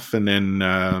laugh. And then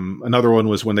another one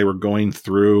was when they were going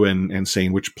through and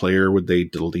saying which player would they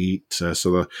delete. So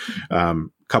the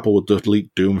couple would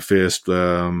delete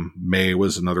Doomfist. May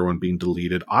was another one being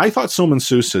deleted. I thought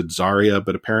Somansu said Zarya,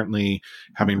 but apparently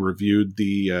having reviewed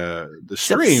the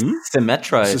stream,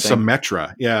 Symmetra.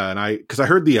 Symmetra. Yeah, and because I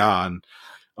heard the in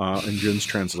Jun's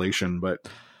translation, but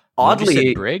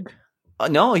oddly Brig.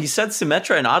 No, he said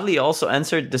Symmetra, and oddly, he also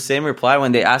answered the same reply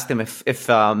when they asked him if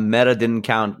meta didn't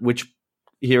count, which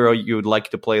hero you would like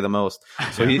to play the most.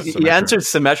 So he answered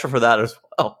Symmetra for that as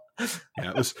well.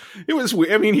 Yeah, it was.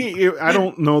 I mean, I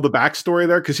don't know the backstory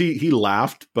there because he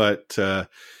laughed, but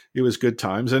it was good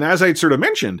times. And as I sort of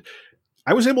mentioned,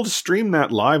 I was able to stream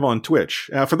that live on Twitch.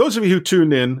 For those of you who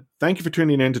tuned in, thank you for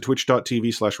tuning in to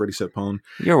twitch.tv/ReadySetPwn.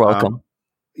 You're welcome.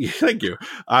 Thank you.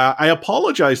 I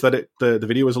apologize that the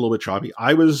video was a little bit choppy.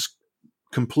 I was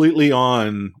completely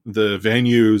on the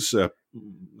venue's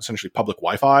essentially public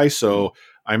Wi-Fi, so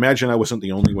I imagine I wasn't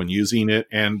the only one using it,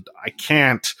 and I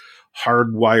can't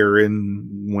hardwire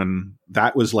in when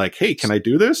that was like, hey, can I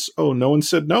do this? Oh, no one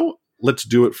said no. Let's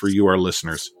do it for you, our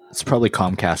listeners. It's probably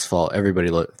Comcast's fault. Everybody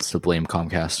loves to blame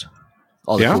Comcast.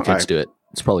 All the cool kids do it.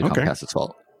 It's probably Comcast's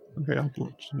fault. Okay,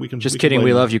 we can. Just kidding.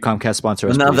 We love you, Comcast. Sponsor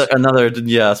us.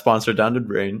 Another sponsor down the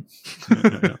drain.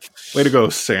 Yeah. Way to go,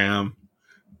 Sam.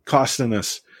 Costing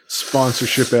us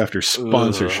sponsorship after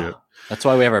sponsorship. That's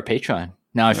why we have our Patreon.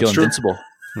 Now I feel invincible.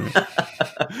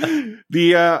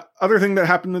 The other thing that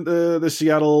happened at the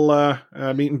Seattle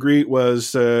meet and greet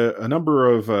was a number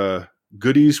of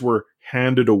goodies were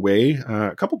handed away.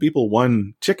 A couple people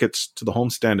won tickets to the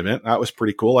homestand event. That was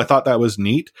pretty cool. I thought that was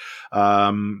neat.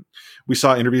 We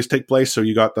saw interviews take place. So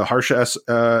you got the Harsha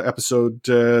episode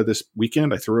this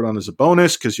weekend. I threw it on as a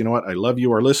bonus because you know what? I love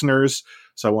you, our listeners.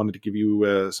 So I wanted to give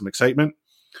you some excitement.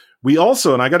 We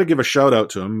also, and I got to give a shout out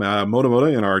to him,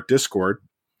 Moda in our Discord.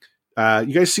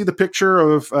 You guys see the picture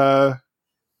of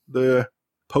the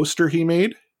poster he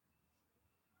made?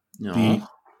 No. The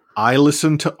I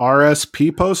Listen to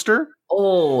RSP poster?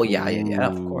 Oh, yeah,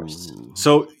 of course.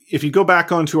 So if you go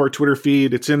back onto our Twitter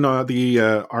feed, it's in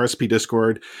the RSP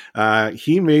Discord.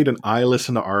 He made an I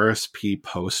Listen to RSP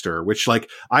poster, which like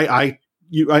I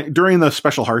during the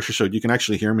special Harsha show, you can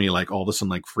actually hear me like all of a sudden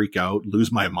like freak out,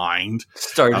 lose my mind.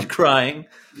 Started crying.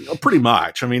 Pretty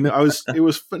much. I mean, it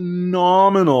was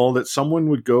phenomenal that someone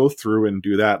would go through and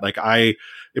do that. Like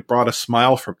it brought a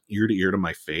smile from ear to ear to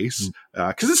my face.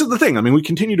 Cause this is the thing. I mean, we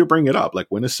continue to bring it up. Like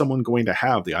when is someone going to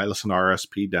have the I Listen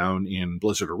RSP down in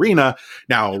Blizzard Arena?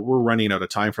 Now we're running out of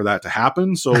time for that to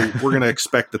happen. So we're going to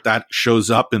expect that shows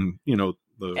up in,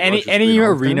 any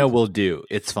arena will do.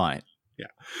 It's fine. Yeah.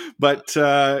 But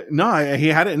no, he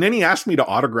had it, and then he asked me to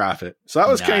autograph it. So that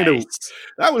was kind of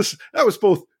that was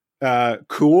both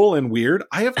cool and weird.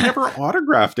 I have never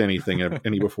autographed anything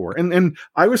any before. And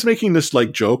I was making this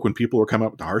like joke when people were coming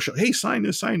up to Harsha, hey, sign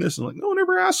this. And like, no one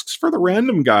ever asks for the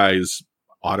random guy's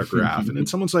autograph. And then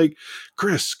someone's like,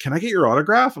 Chris, can I get your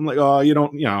autograph? I'm like, oh, you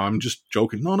don't, I'm just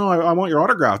joking. No, I want your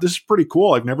autograph. This is pretty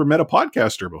cool. I've never met a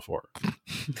podcaster before.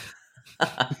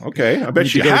 Okay, I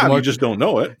bet you have. You just don't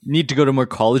know it. Need to go to more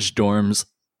college dorms.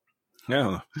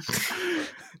 Yeah.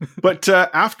 But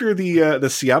after the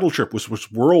Seattle trip was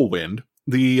whirlwind,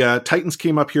 the Titans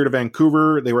came up here to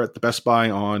Vancouver. They were at the Best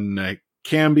Buy on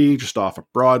Cambie, just off of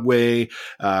Broadway,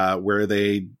 where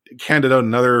they handed out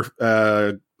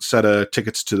another set of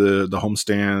tickets to the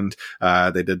homestand.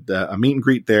 They did a meet and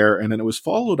greet there, and then it was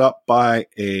followed up by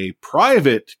a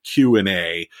private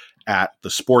Q&A at the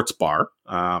sports bar.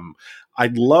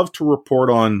 I'd love to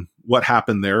report on what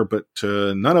happened there, but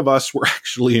none of us were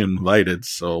actually invited.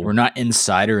 So we're not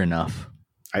insider enough.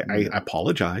 I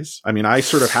apologize. I mean, I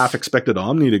sort of half expected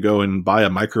Omni to go and buy a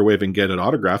microwave and get it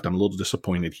autographed. I'm a little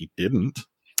disappointed he didn't.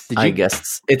 I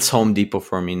guess it's Home Depot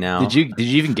for me now. Did you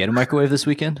even get a microwave this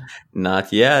weekend?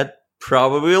 Not yet.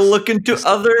 Probably look into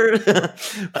other.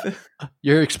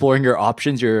 You're exploring your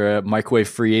options. You're a microwave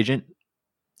free agent.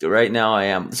 Right now I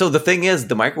am. So the thing is,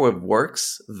 the microwave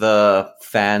works, the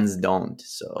fans don't.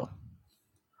 So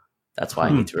that's why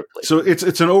I need to replace it. So it's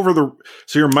an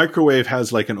so your microwave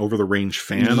has like an over the range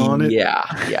fan on it? Yeah.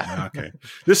 Okay.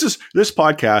 This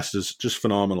podcast is just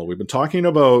phenomenal. We've been talking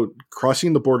about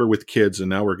crossing the border with kids, and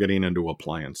now we're getting into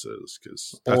appliances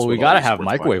because we got to have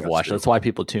microwave watch. That's why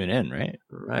people tune in, right?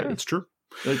 Right. That's true.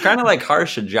 They're kind of like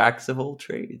Harsha, jacks of all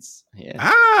trades.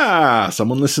 Yeah.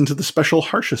 Someone listened to the special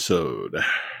Harsha-sode.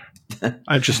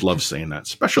 I just love saying that.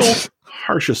 Special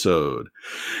Harsha-sode.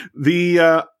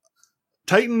 The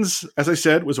Titans, as I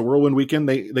said, was a whirlwind weekend.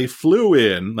 They flew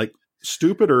in like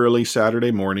stupid early Saturday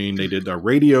morning. They did a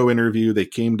radio interview. They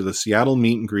came to the Seattle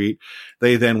meet and greet.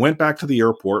 They then went back to the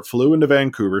airport, flew into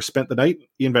Vancouver, spent the night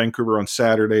in Vancouver on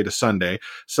Saturday to Sunday.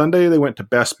 Sunday, they went to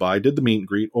Best Buy, did the meet and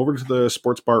greet, over to the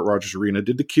sports bar at Rogers Arena,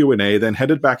 did the Q&A, then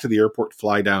headed back to the airport,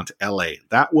 fly down to LA.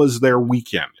 That was their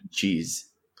weekend. Jeez.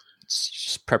 It's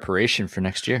just preparation for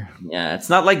next year. Yeah, it's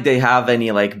not like they have any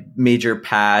like major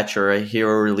patch or a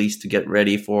hero release to get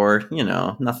ready for,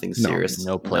 nothing serious.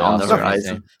 No playoffs. On the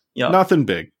horizon. Nothing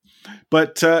big.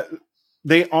 But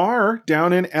they are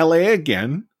down in LA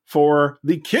again for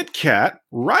the Kit Kat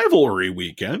rivalry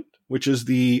weekend, which is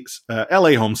the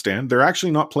LA homestand. They're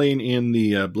actually not playing in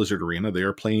the Blizzard Arena. They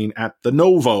are playing at the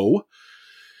Novo.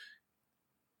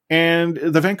 And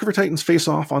the Vancouver Titans face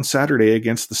off on Saturday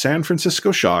against the San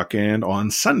Francisco Shock, and on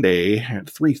Sunday at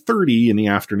 3:30 in the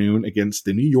afternoon against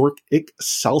the New York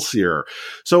Excelsior.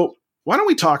 So why don't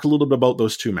we talk a little bit about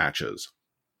those two matches?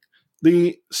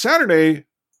 The Saturday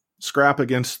scrap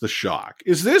against the Shock.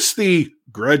 Is this the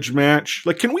grudge match?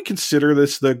 Like, can we consider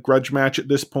this the grudge match at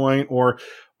this point, or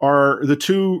are the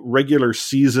two regular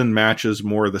season matches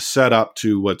more the setup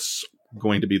to what's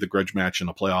going to be the grudge match in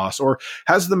the playoffs, or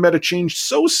has the meta changed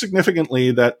so significantly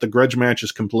that the grudge match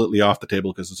is completely off the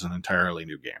table because it's an entirely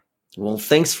new game? Well,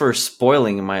 thanks for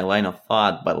spoiling my line of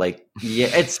thought, but yeah,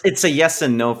 it's a yes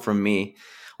and no from me.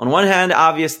 On one hand,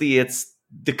 obviously, it's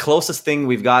the closest thing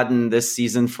we've gotten this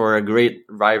season for a great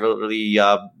rivalry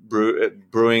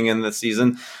brewing in the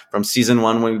season, from season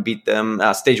 1 when we beat them,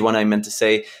 stage 1 I meant to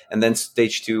say, and then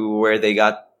stage 2 where they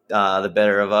got the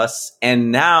better of us.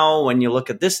 And now when you look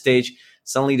at this stage,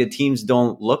 suddenly the teams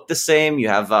don't look the same. You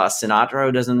have Sinatra,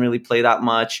 who doesn't really play that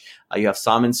much. You have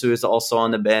Saminsu is also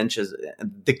on the bench.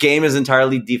 The game is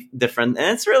entirely different.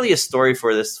 And it's really a story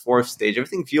for this fourth stage.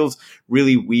 Everything feels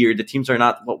really weird. The teams are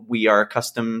not what we are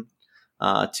accustomed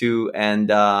to. And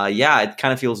yeah, it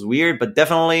kind of feels weird, but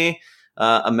definitely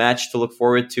a match to look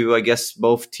forward to. I guess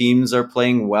both teams are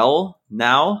playing well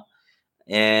now.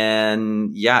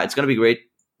 And yeah, it's going to be great.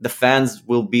 The fans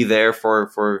will be there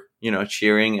for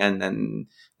cheering and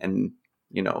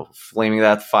flaming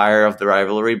that fire of the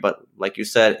rivalry. But like you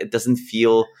said, it doesn't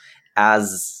feel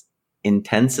as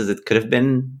intense as it could have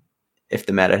been if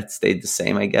the meta had stayed the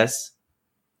same, I guess.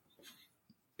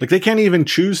 Like, they can't even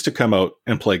choose to come out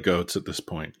and play goats at this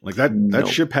point. Like, that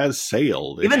ship has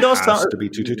sailed. Even though has to be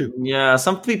 2-2-2. Yeah,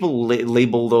 some people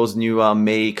label those new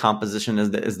May composition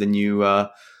as the new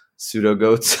pseudo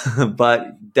goats,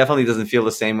 but definitely doesn't feel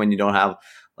the same when you don't have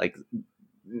like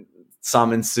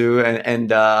Saminsu and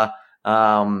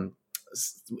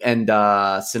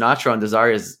Sinatra and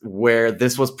Desires, where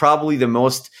this was probably the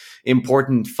most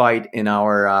important fight in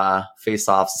our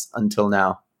face-offs until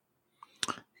now.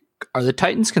 Are the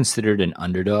Titans considered an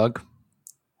underdog?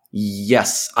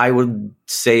 Yes, I would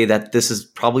say that this is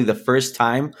probably the first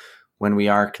time when we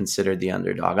are considered the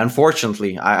underdog.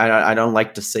 Unfortunately, I don't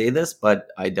like to say this, but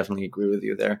I definitely agree with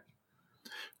you there.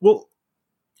 Well,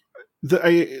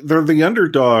 they're the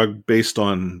underdog based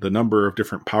on the number of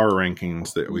different power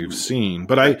rankings that we've seen.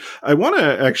 But I want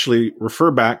to actually refer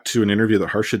back to an interview that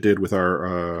Harsha did with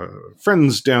our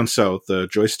friends down south, the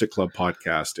Joystick Club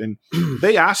podcast. And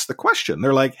they asked the question.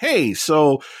 They're like, hey,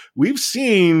 so we've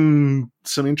seen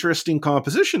some interesting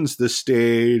compositions this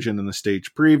stage and in the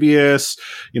stage previous,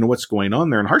 what's going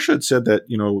on there. And Harsha had said that,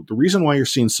 the reason why you're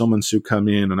seeing Saminsu come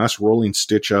in and us rolling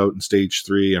Stitch out in stage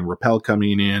 3 and Rappel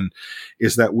coming in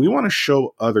is that we want to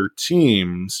show other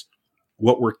teams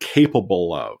what we're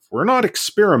capable of. We're not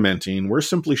experimenting. We're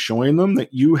simply showing them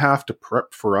that you have to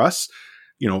prep for us,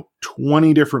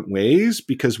 20 different ways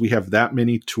because we have that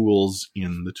many tools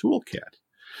in the toolkit.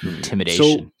 Intimidation.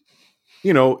 So,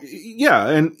 yeah.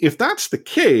 And if that's the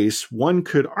case, one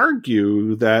could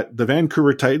argue that the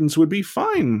Vancouver Titans would be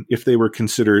fine if they were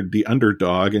considered the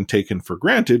underdog and taken for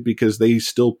granted because they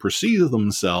still perceive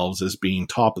themselves as being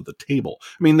top of the table.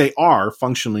 I mean, they are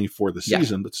functionally for the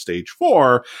season, but stage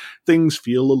 4, things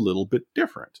feel a little bit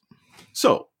different.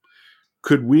 So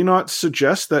could we not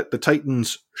suggest that the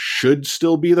Titans should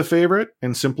still be the favorite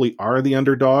and simply are the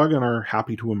underdog and are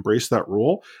happy to embrace that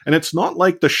role? And it's not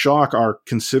like the Shock are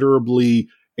considerably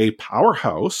a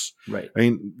powerhouse. Right. I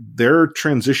mean, their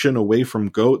transition away from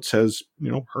goats has,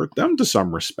 hurt them to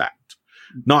some respect.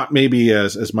 Not maybe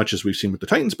as much as we've seen with the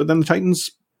Titans, but then the Titans,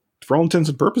 for all intents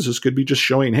and purposes, could be just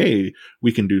showing, hey,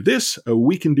 we can do this,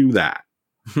 we can do that.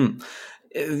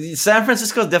 San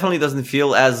Francisco definitely doesn't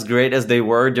feel as great as they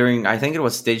were during, I think it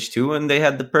was stage 2 when they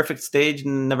had the perfect stage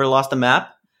and never lost a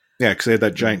map. Yeah, because they had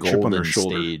that giant chip on their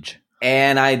shoulder. Stage.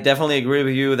 And I definitely agree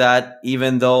with you that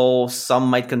even though some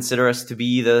might consider us to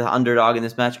be the underdog in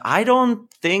this match, I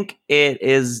don't think it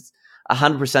is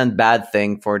 100% bad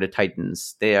thing for the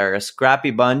Titans. They are a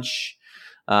scrappy bunch.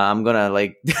 I'm going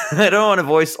to I don't want to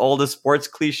voice all the sports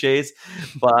cliches,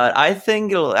 but I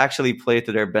think it'll actually play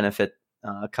to their benefit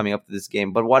coming up to this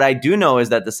game. But what I do know is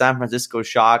that the San Francisco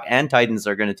Shock and Titans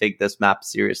are going to take this map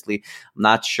seriously. I'm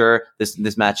not sure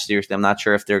this match seriously. I'm not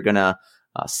sure if they're going to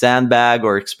sandbag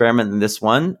or experiment in this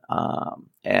one.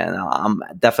 And I'm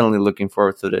definitely looking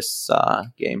forward to this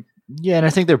game. Yeah, and I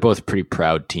think they're both pretty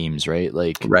proud teams, right?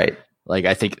 Right. Like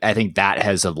I think that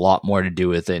has a lot more to do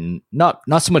with it. And not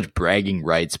so much bragging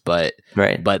rights, but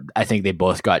I think they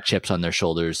both got chips on their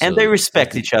shoulders, and they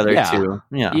respect each other too.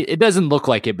 Yeah, it doesn't look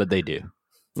like it, but they do.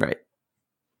 Right.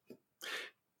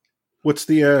 What's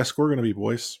the score going to be,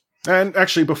 boys? And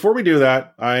actually, before we do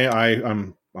that,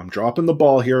 I'm dropping the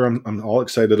ball here. I'm all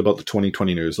excited about the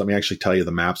 2020 news. Let me actually tell you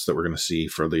the maps that we're going to see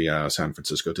for the San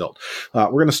Francisco Tilt. We're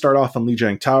going to start off on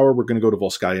Lijiang Tower. We're going to go to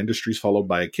Volsky Industries, followed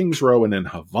by Kings Row, and then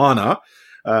Havana.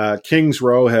 Kings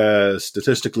Row has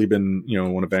statistically been,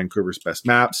 one of Vancouver's best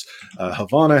maps.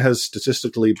 Havana has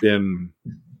statistically been...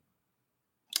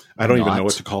 I don't even know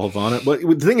what to call Havana. But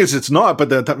the thing is, it's not. But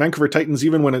the Vancouver Titans,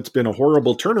 even when it's been a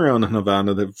horrible turnaround in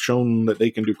Havana, they've shown that they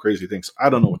can do crazy things. I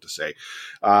don't know what to say.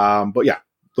 But yeah,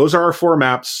 those are our 4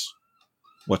 maps.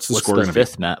 What's the score? What's the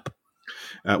 5th map?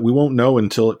 We won't know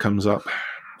until it comes up.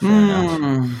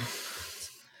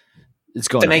 It's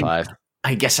going to 5.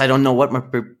 I guess I don't know what my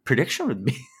prediction would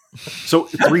be. So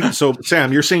 3. So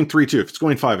Sam, you're saying 3-2. If it's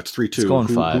going 5, it's 3-2. It's going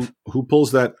 5. Who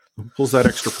pulls that? Who pulls that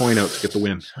extra point out to get the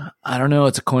win? I don't know.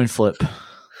 It's a coin flip,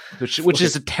 which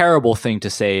is a terrible thing to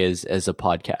say as a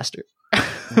podcaster.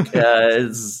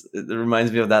 It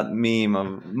reminds me of that meme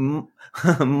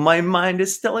of my mind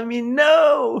is telling me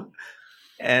no,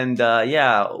 and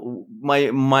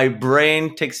my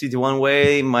brain takes me to one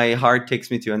way, my heart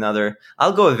takes me to another.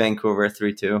 I'll go with Vancouver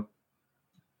 3-2.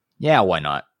 Yeah, why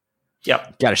not?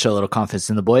 Yep, got to show a little confidence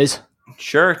in the boys.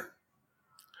 Sure.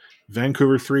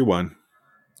 Vancouver 3-1.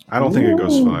 I don't think it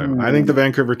goes 5. I think the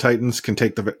Vancouver Titans can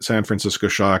take the San Francisco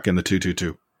Shock in the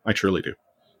 2-2-2. I truly do.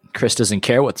 Chris doesn't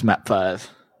care what's map 5.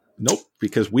 Nope,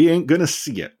 because we ain't going to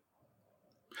see it.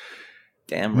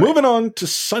 Damn right. Moving on to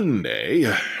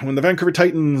Sunday, when the Vancouver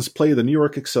Titans play the New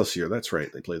York Excelsior. That's right,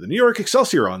 they play the New York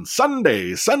Excelsior on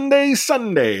Sunday,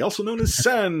 also known as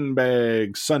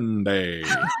Sandbag Sunday.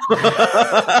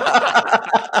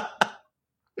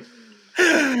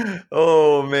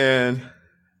 Oh, man.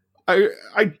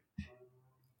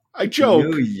 I joke.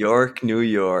 New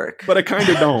York. But I kind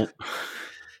of don't.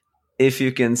 If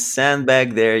you can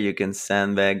sandbag there, you can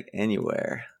sandbag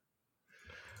anywhere.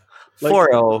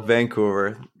 4-0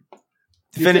 Vancouver.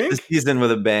 Finish the season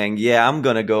with a bang. Yeah, I'm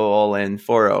going to go all in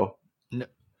 4-0.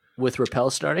 With Rappel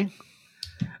starting?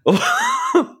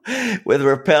 With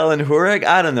Rappel and Hurek?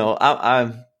 I don't know.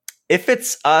 If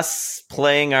it's us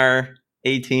playing our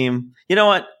A team, you know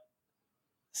what?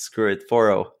 Screw it.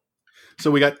 4-0. So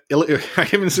we got, I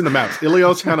haven't seen the maps.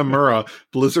 Ilios, Hanamura,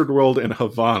 Blizzard World, and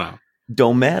Havana.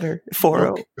 Don't matter.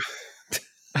 4-0.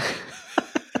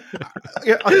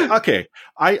 Yeah, okay.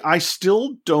 I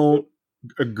still don't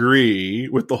agree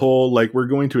with the whole, we're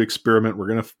going to experiment. We're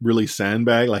going to really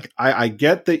sandbag. I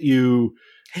get that you...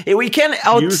 We can't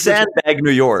out-sandbag New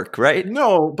York, right?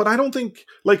 No, but I don't think...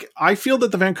 I feel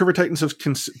that the Vancouver Titans have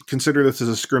considered this as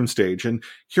a scrim stage. And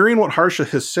hearing what Harsha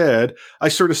has said, I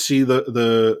sort of see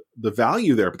the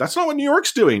value there. But that's not what New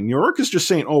York's doing. New York is just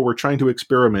saying, we're trying to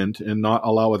experiment and not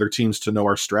allow other teams to know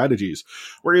our strategies.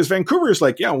 Whereas Vancouver is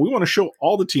we want to show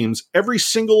all the teams every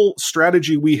single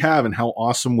strategy we have and how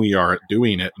awesome we are at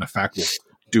doing it. And in fact, we'll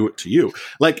do it to you.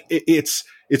 It's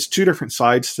 2 different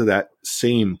sides to that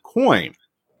same coin.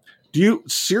 Do you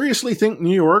seriously think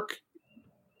New York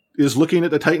is looking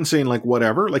at the Titans saying,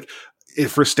 whatever?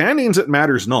 If for standings, it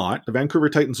matters not. The Vancouver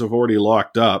Titans have already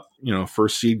locked up,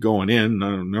 first seed going in.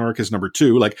 New York is number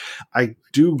 2. I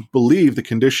do believe the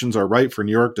conditions are right for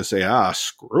New York to say,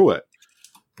 screw it.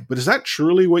 But is that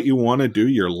truly what you want to do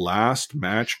your last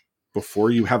match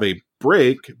before you have a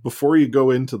break, before you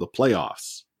go into the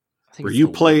playoffs? Where you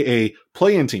play a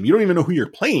play-in team. You don't even know who you're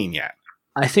playing yet.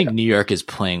 I think New York is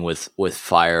playing with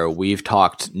fire. We've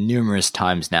talked numerous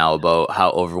times now about how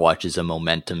Overwatch is a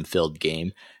momentum-filled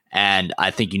game, and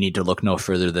I think you need to look no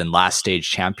further than last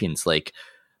stage champions.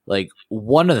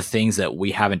 One of the things that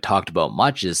we haven't talked about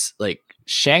much is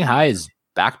Shanghai is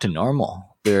back to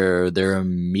normal. They're a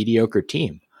mediocre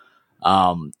team,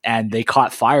 and they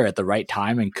caught fire at the right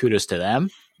time, and kudos to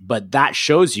them. But that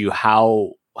shows you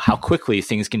how quickly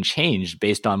things can change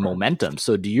based on momentum.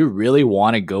 So do you really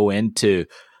want to go into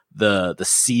the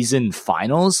season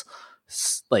finals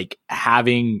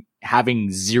having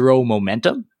 0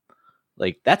 momentum?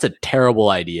 That's a terrible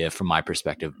idea from my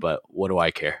perspective, but what do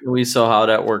I care? We saw how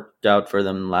that worked out for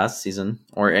them last season,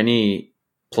 or any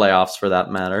playoffs for that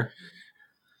matter.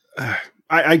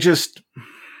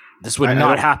 This would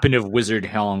not happen if Wizard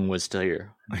Hong was still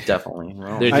here. Definitely.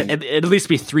 Well, it'd at least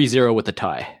be 3-0 with a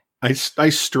tie. I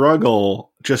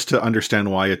struggle just to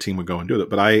understand why a team would go and do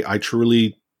that, but I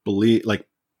truly believe,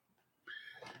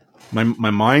 my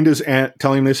mind is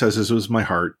telling this as was my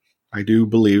heart. I do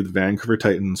believe the Vancouver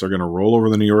Titans are going to roll over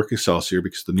the New York Excelsior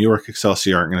because the New York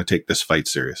Excelsior aren't going to take this fight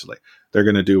seriously. They're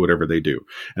going to do whatever they do.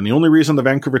 And the only reason the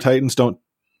Vancouver Titans don't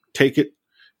take it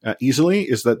easily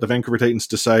is that the Vancouver Titans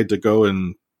decide to go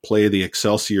and play the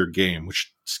Excelsior game,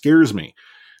 which scares me.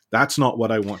 That's not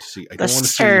what I want to see. I don't want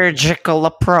to surgical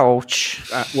approach.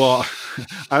 Well,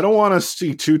 I don't want to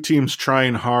see two teams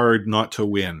trying hard not to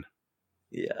win.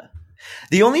 Yeah.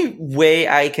 The only way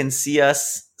I can see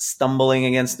us stumbling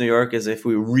against New York is if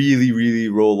we really, really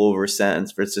roll over San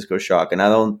Francisco Shock, and I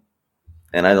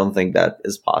don't think that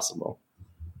is possible.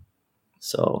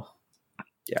 So,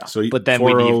 yeah. So, but then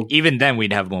even then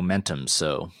we'd have momentum.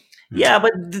 So, yeah,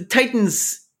 but the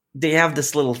Titans, they have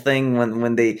this little thing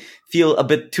when they feel a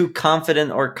bit too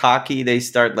confident or cocky, they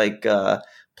start like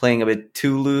playing a bit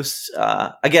too loose.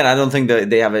 Again, I don't think that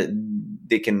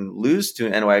they can lose to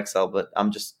NYXL, but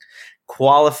I'm just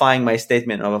qualifying my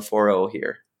statement of a 4-0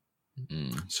 here.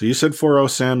 So you said 4-0,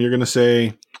 Sam. You're going to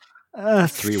say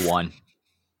 3-1.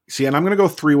 See, and I'm going to go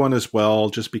 3-1 as well,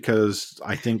 just because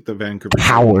I think the Vancouver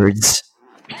Cowards.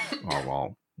 Oh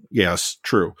well, yes,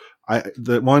 true.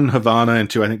 The 1 Havana and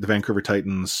 2, I think the Vancouver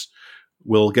Titans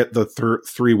will get the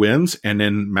 3 wins, and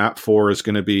then map 4 is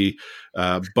going to be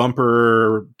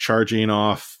Bumper charging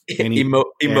off any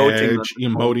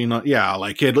emoting on, yeah,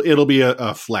 like it'll be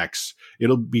a flex.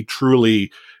 It'll be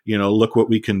truly, look what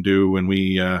we can do when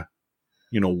we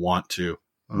want to.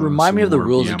 Remind me of the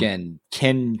rules again.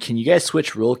 Can you guys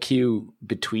switch rule queue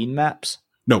between maps?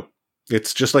 No,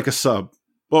 it's just like a sub.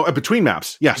 Well, between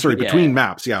maps. Yeah, sorry, between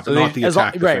maps. Yeah, so but not the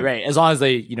attack. Right. As long as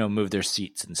they, move their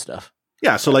seats and stuff.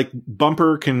 Yeah, so like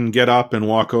Bumper can get up and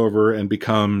walk over and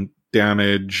become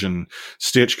Damage, and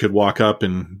Stitch could walk up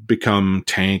and become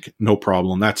Tank. No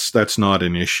problem. That's not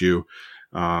an issue.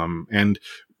 And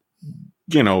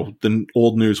the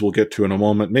old news we'll get to in a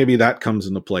moment. Maybe that comes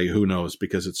into play. Who knows?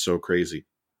 Because it's so crazy.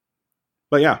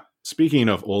 But yeah, speaking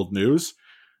of old news,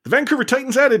 the Vancouver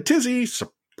Titans added Tizzy.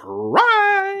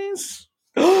 Surprise!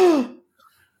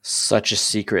 Such a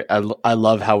secret. I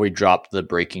love how we dropped the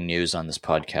breaking news on this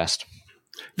podcast.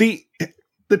 The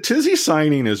Tizzy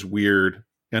signing is weird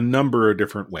in a number of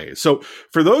different ways. So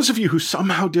for those of you who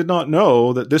somehow did not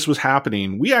know that this was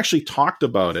happening, we actually talked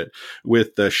about it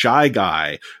with the Shy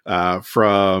Guy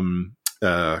from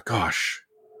I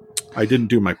didn't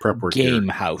do my prep work.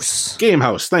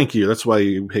 Gamehouse. Thank you. That's why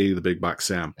you pay the big bucks,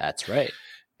 Sam. That's right.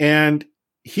 And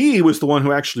he was the one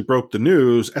who actually broke the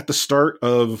news at the start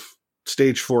of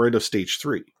Stage 4 out of Stage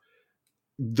 3.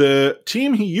 The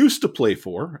team he used to play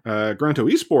for,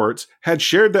 Granto Esports, had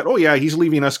shared that, he's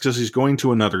leaving us because he's going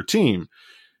to another team.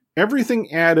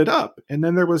 Everything added up, and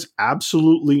then there was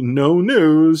absolutely no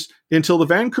news until the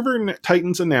Vancouver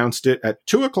Titans announced it at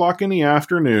 2:00 in the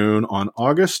afternoon on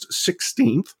August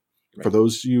 16th, for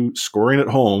those of you scoring at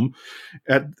home,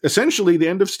 at essentially the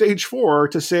end of Stage 4,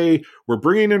 to say, we're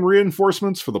bringing in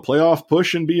reinforcements for the playoff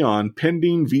push and beyond,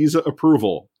 pending visa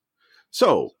approval.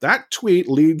 So that tweet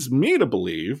leads me to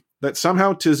believe that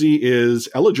somehow Tizzy is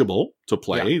eligible to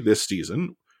play this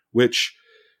season, which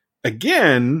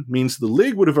again means the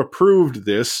league would have approved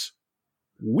this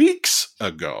weeks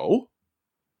ago,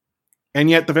 and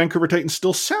yet the Vancouver Titans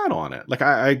still sat on it.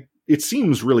 Like it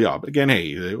seems really odd. But again,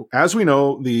 hey, as we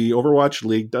know, the Overwatch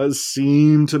League does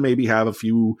seem to maybe have a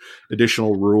few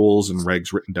additional rules and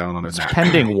regs written down on it.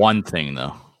 Pending one thing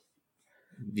though.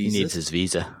 He needs his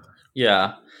visa.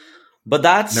 Yeah. But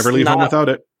that's never leave home without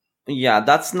it. Yeah,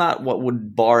 that's not what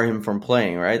would bar him from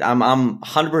playing, right? I'm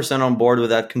 100% on board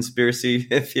with that conspiracy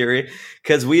theory,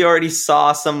 because we already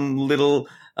saw some little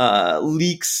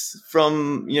leaks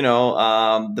from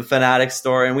the Fnatic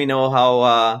store, and we know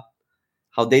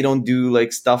how they don't do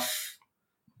like stuff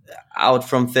out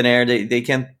from thin air. They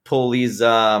can't pull these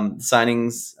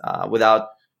signings without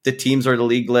the teams or the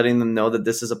league letting them know that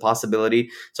this is a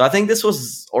possibility. So I think this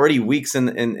was already weeks in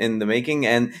the making,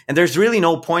 and there's really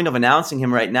no point of announcing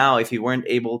him right now if he weren't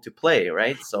able to play,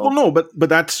 right? So well, no, but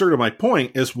that's sort of my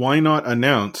point, is why not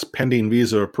announce pending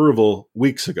visa approval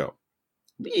weeks ago?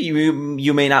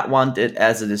 You may not want it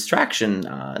as a distraction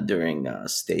during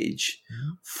Stage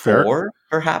 4,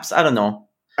 perhaps. I don't know.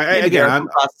 Again,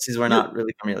 processes we're not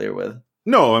really familiar with.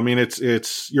 No, I mean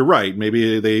it's you're right.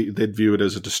 Maybe they'd view it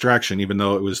as a distraction, even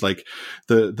though it was like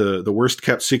the worst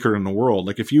kept secret in the world.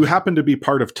 Like if you happen to be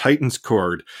part of Titan's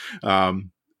Cord,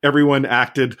 everyone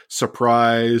acted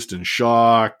surprised and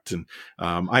shocked, and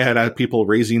I had people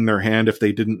raising their hand if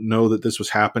they didn't know that this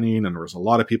was happening, and there was a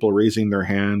lot of people raising their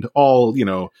hand, all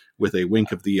with a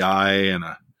wink of the eye and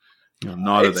a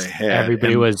nod of the head.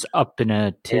 Everybody was up in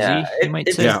a tizzy, you might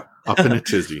say. Yeah. up in a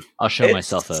tizzy. I'll show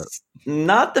myself out.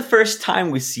 Not the first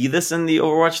time we see this in the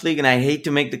Overwatch League, and I hate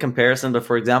to make the comparison, but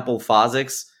for example,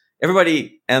 Phosix,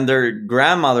 everybody and their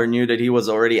grandmother knew that he was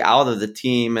already out of the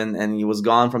team and he was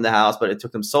gone from the house, but it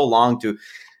took him so long to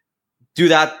do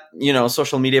that,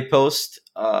 social media post.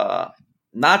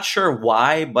 Not sure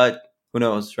why, but who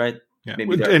knows, right? Yeah.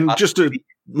 Maybe and just to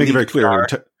make it very clear,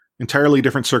 entirely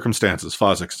different circumstances,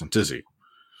 Phosix and Tizzy.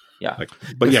 Yeah.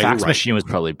 But the yeah, fax you're right. machine was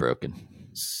probably broken.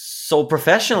 So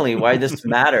professionally, why this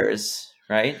matters,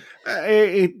 right?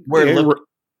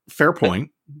 Fair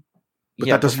point. But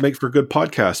that doesn't make for good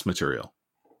podcast material.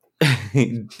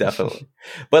 Definitely.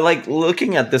 But like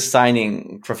looking at this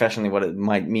signing professionally, what it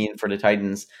might mean for the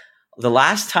Titans, the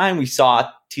last time we saw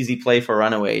TZ play for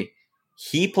Runaway,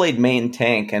 he played main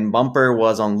tank and Bumper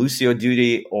was on Lucio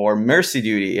duty or Mercy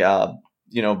duty,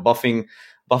 buffing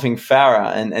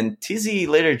Pharah. And TZ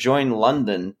later joined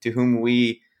London, to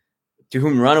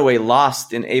whom Runaway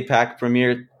lost in APAC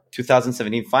Premier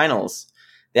 2017 finals.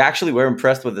 They actually were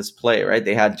impressed with this play, right?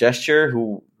 They had Gesture,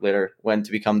 who later went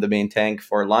to become the main tank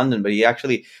for London, but he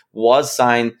actually was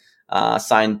signed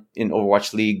in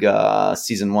Overwatch League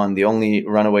Season 1, the only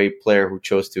Runaway player who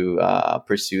chose to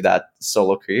pursue that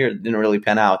solo career. It didn't really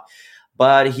pan out.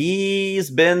 But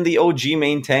he's been the OG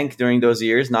main tank during those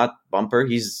years, not Bumper.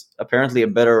 He's apparently a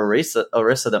better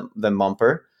Orisa than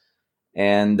Bumper.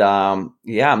 And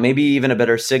maybe even a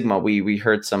better Sigma. We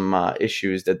heard some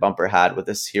issues that Bumper had with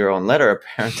this hero and letter,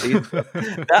 apparently.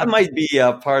 That might be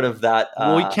a part of that.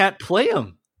 Well, we can't play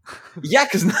him. Yeah,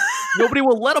 because nobody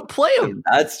will let him play him.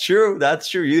 That's true.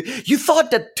 You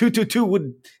thought that 222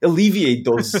 would alleviate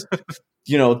those,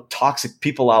 toxic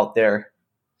people out there.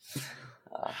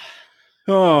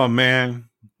 Oh, man.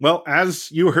 Well,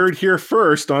 as you heard here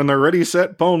first on the Ready,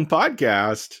 Set, Pwn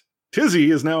podcast,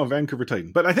 Tizzy is now a Vancouver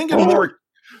Titan. But I think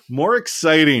more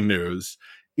exciting news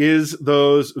is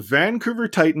those Vancouver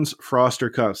Titans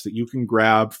Froster Cups that you can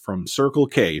grab from Circle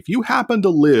K if you happen to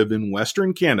live in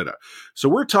Western Canada. So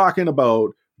we're talking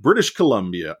about British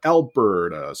Columbia,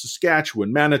 Alberta,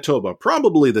 Saskatchewan, Manitoba,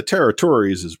 probably the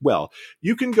territories as well.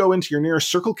 You can go into your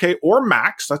nearest Circle K or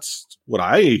Max, that's what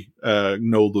I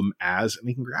know them as, and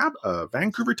you can grab a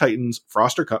Vancouver Titans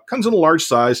Froster Cup. Comes in a large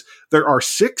size. There are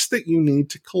 6 that you need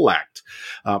to collect.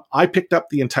 I picked up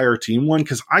the entire team one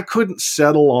because I couldn't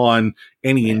settle on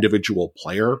any individual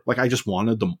player. Like, I just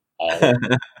wanted them all.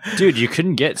 Dude, you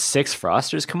couldn't get 6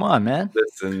 Frosters? Come on, man.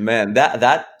 Listen, man,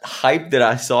 that hype that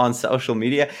I saw on social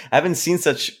media, I haven't seen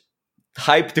such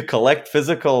hype to collect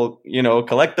physical,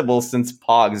 collectibles since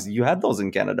Pogs. You had those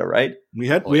in Canada, right? We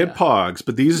had Pogs,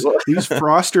 but these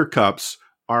Froster Cups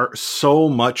are so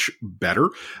much better.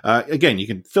 Again, you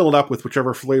can fill it up with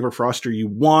whichever flavor Froster you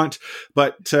want,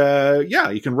 but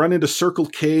you can run into Circle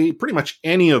K, pretty much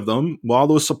any of them, while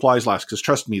those supplies last, because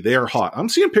trust me, they are hot. I'm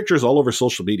seeing pictures all over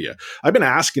social media. I've been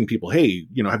asking people, hey,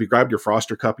 have you grabbed your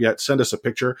Froster Cup yet? Send us a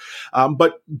picture.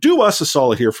 But do us a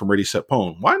solid here from Ready, Set,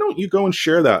 Pwn. Why don't you go and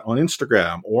share that on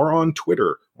Instagram or on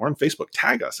Twitter or on Facebook?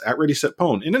 Tag us at Ready, Set,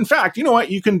 Pwn. And in fact, you know what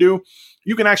you can do?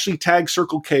 You can actually tag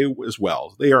Circle K as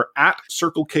well. They are at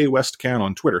Circle K West Can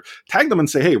on Twitter. Tag them and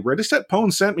say, hey, Ready, Set,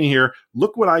 Pwn sent me here.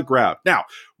 Look what I grabbed. Now,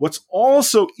 what's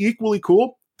also equally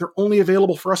cool, they're only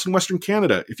available for us in Western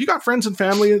Canada. If you got friends and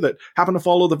family that happen to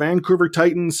follow the Vancouver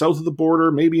Titans south of the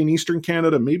border, maybe in Eastern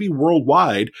Canada, maybe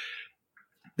worldwide,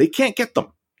 they can't get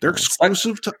them. They're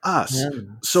exclusive to us. Yeah.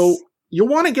 So you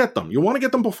want to get them. You want to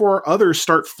get them before others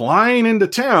start flying into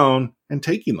town and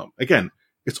taking them. Again,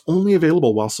 it's only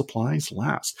available while supplies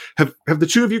last. Have the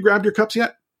 2 of you grabbed your cups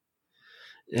yet?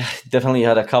 Definitely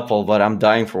had a couple, but I'm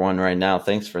dying for one right now.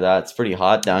 Thanks for that. It's pretty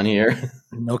hot down here.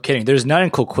 No kidding. There's none in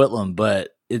Coquitlam, but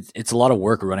it's a lot of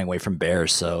work running away from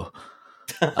bears. So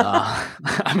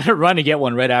I'm going to run to get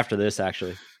one right after this,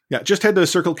 actually. Yeah, just head to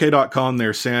CircleK.com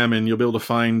there, Sam, and you'll be able to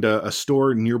find a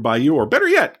store nearby you. Or better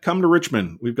yet, come to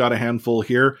Richmond. We've got a handful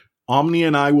here. Omni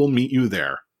and I will meet you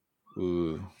there.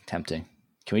 Ooh, tempting.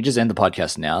 Can we just end the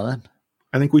podcast now, then?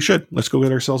 I think we should. Let's go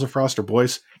get ourselves a Froster,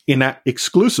 boys, in that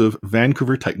exclusive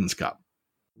Vancouver Titans Cup.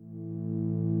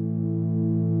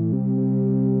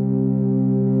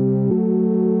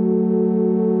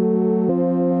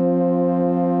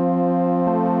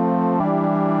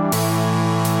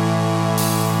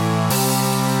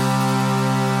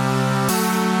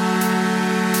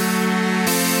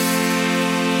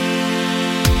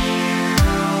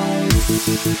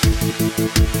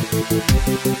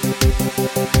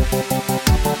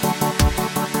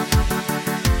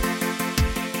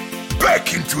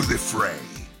 Back into the fray.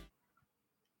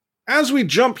 As we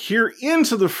jump here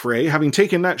into the fray, having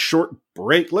taken that short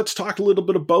break, let's talk a little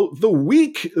bit about the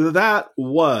week that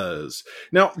was.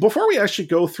 Now, before we actually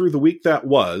go through the week that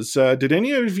was, did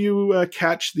any of you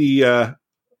catch the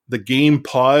game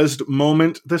paused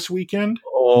moment this weekend?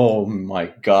 Oh my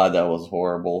god, that was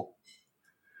horrible.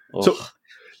 Ugh.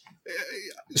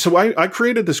 So I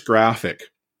created this graphic.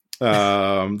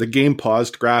 The game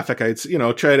paused graphic. I'd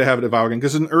try to have it evolving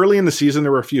because early in the season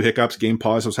there were a few hiccups. Game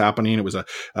pause was happening. It was a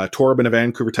Torben of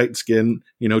Vancouver Titan Skin,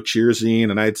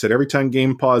 cheersing, and I had said every time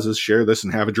game pauses, share this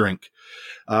and have a drink.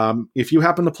 If you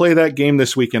happen to play that game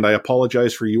this weekend, I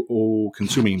apologize for you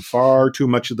consuming far too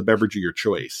much of the beverage of your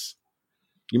choice.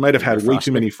 You might have had way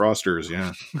too many Frosters.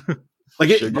 Yeah,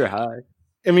 sugar high.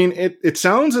 I mean, it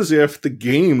sounds as if the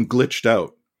game glitched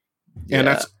out, and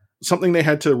that's something they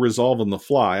had to resolve on the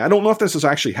fly. I don't know if this has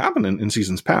actually happened in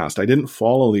seasons past. I didn't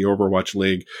follow the Overwatch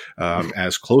League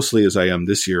as closely as I am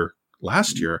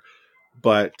last year,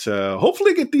 but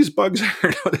hopefully get these bugs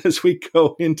ironed out as we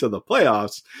go into the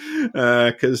playoffs,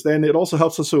 because then it also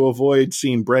helps us to avoid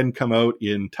seeing Bren come out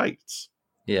in tights.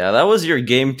 Yeah, that was your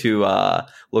game to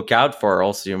look out for.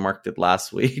 Also, you marked it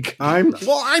last week. I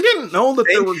didn't know that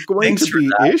there were going to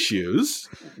be issues.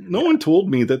 No one told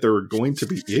me that there were going to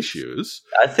be issues.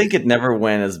 I think it never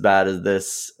went as bad as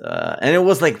this. And it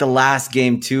was like the last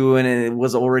game too, and it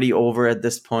was already over at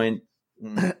this point.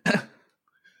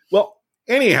 Well,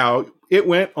 anyhow, it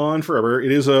went on forever.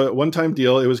 It is a one-time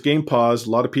deal. It was game paused.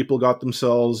 A lot of people got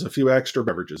themselves a few extra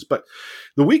beverages. But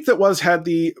the week that was had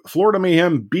the Florida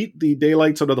Mayhem beat the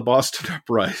daylights out of the Boston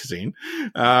Uprising.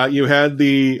 You had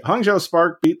the Hangzhou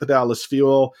Spark beat the Dallas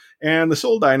Fuel, and the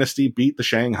Seoul Dynasty beat the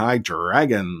Shanghai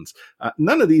Dragons.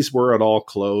 None of these were at all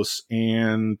close.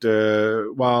 And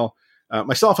while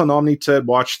myself and Omni said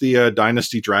watch the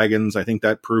Dynasty Dragons, I think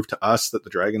that proved to us that the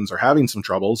Dragons are having some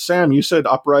troubles. Sam, you said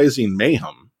Uprising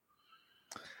Mayhem.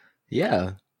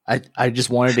 Yeah, I just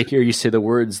wanted to hear you say the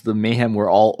words, the Mayhem were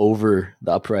all over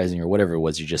the Uprising, or whatever it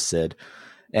was you just said.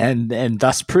 And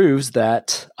thus proves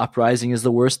that Uprising is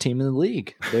the worst team in the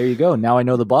league. There you go. Now I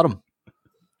know the bottom.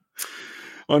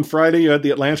 On Friday, you had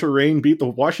the Atlanta Reign beat the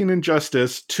Washington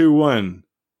Justice 2-1.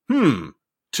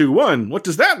 2-1? What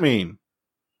does that mean?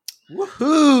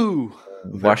 Woohoo!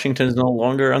 Washington is no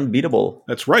longer unbeatable.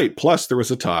 That's right. Plus, there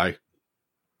was a tie.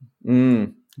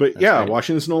 But that's right.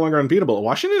 Washington's no longer unbeatable.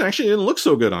 Washington actually didn't look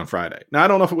so good on Friday. Now, I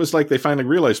don't know if it was like they finally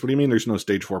realized, what do you mean there's no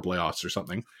stage 4 playoffs or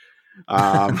something?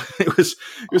 It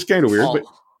was kind of weird. But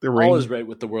the Reign, all is right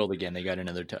with the world again. They got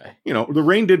another tie. The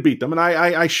Reign did beat them. And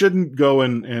I shouldn't go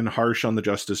and harsh on the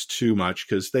Justice too much,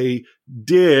 because they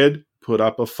did put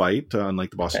up a fight,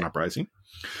 unlike the Boston Uprising.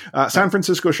 San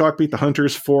Francisco Shock beat the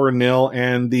Hunters 4-0,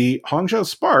 and the Hangzhou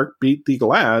Spark beat the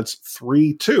Glads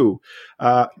 3-2.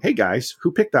 Hey guys,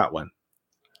 who picked that one?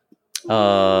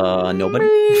 Nobody.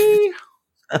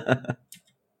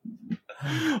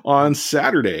 On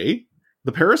Saturday,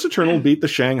 the Paris Eternal beat the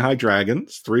Shanghai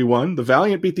Dragons 3-1. The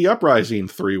Valiant beat the Uprising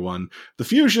 3-1. The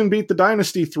Fusion beat the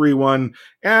Dynasty 3-1.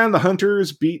 And the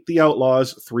Hunters beat the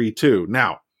Outlaws 3-2.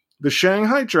 Now, the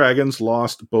Shanghai Dragons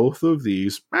lost both of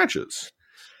these matches.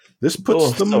 This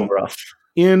puts them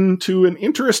into an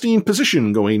interesting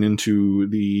position going into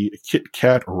the Kit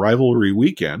Kat rivalry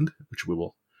weekend, which we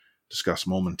will discuss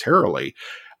momentarily.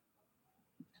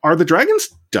 Are the Dragons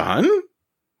done?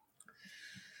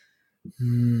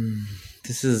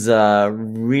 This is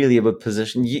really a good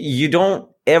position. You don't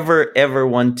ever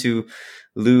want to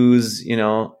lose,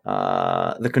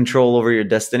 the control over your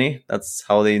destiny. That's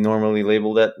how they normally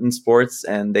label that in sports,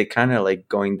 and they kind of like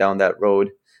going down that road.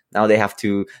 Now they have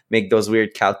to make those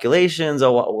weird calculations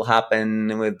of what will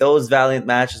happen with those Valiant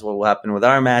matches, what will happen with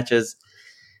our matches.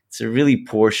 It's a really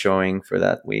poor showing for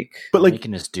that week. But like, you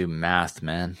can just do math,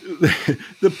 man.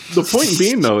 The point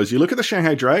being, though, is you look at the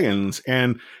Shanghai Dragons,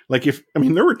 and like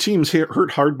there were teams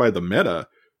hurt hard by the meta.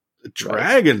 The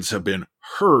Dragons have been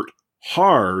hurt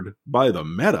hard by the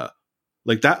meta.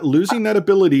 Like that, losing that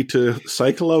ability to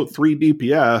cycle out 3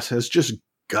 DPS has just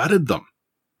gutted them.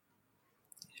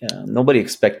 Yeah, nobody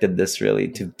expected this really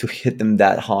to hit them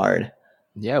that hard.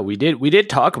 Yeah, we did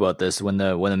talk about this when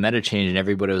the meta changed and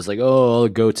everybody was like, "Oh,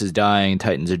 Goats is dying,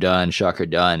 Titans are done, Shock are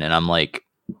done," and I'm like,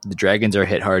 the Dragons are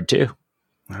hit hard too.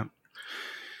 Yeah.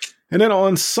 And then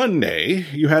on Sunday,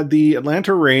 you had the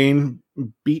Atlanta Reign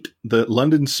beat the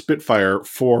London Spitfire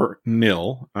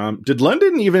 4-0. Did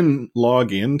London even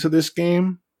log into this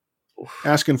game?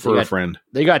 Asking for a friend.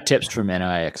 They got tips from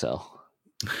NIXL.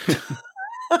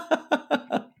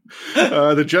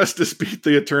 The Justice beat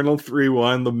the Eternal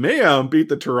 3-1. The Mayhem beat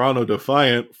the Toronto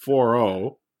Defiant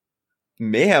 4-0.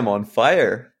 Mayhem on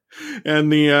fire.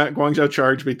 And the Guangzhou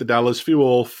Charge beat the Dallas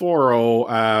Fuel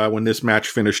 4-0 when this match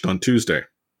finished on Tuesday.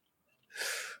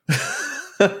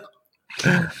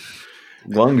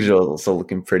 Guangzhou also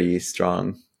looking pretty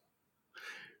strong.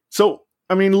 So,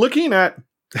 I mean, looking at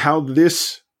how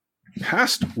this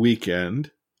past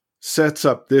weekend sets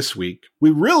up this week,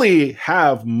 we really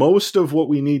have most of what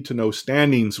we need to know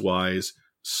standings-wise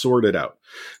sorted out.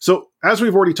 So, as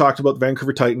we've already talked about, the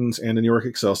Vancouver Titans and the New York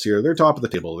Excelsior, they're top of the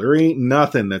table. There ain't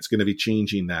nothing that's going to be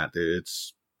changing that.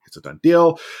 It's a done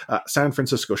deal. San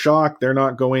Francisco Shock, they're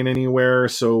not going anywhere.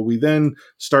 So we then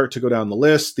start to go down the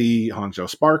list. The Hangzhou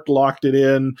Spark locked it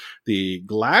in. The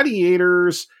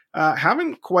Gladiators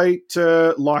haven't quite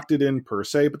locked it in per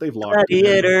se, but they've locked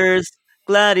it in.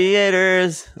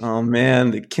 Gladiators. Oh,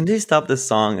 man. Can they stop this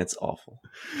song? It's awful.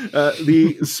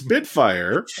 The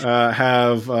Spitfire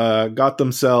have got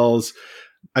themselves,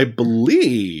 I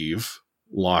believe,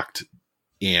 locked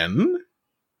in.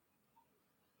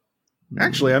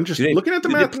 Actually, I'm just looking at the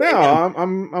map now.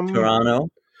 I'm Toronto.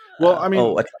 Well, I mean,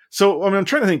 I'm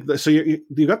trying to think. So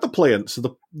you got the play-in.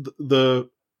 So the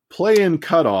play-in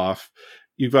cutoff.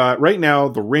 You've got right now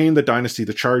the Reign, the Dynasty,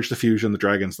 the Charge, the Fusion, the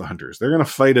Dragons, the Hunters. They're going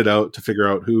to fight it out to figure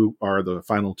out who are the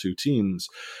final two teams.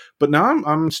 But now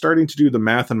I'm starting to do the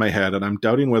math in my head, and I'm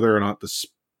doubting whether or not the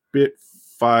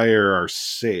Spitfire are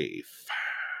safe.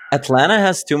 Atlanta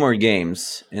has 2 more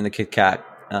games in the Kit Kat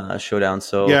showdown.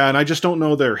 So yeah, and I just don't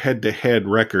know their head-to-head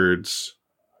records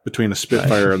between the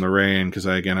Spitfire and the Reign, because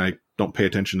I don't pay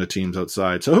attention to teams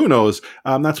outside. So who knows?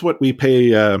 That's what we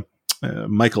pay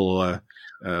Michael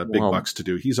big bucks to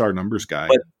do. He's our numbers guy.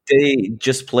 But they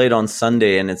just played on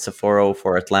Sunday, and it's a 4-0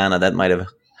 for Atlanta. That might have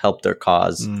helped their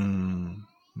cause.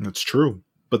 That's true.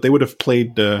 But they would have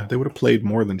played. They would have played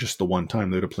more than just the one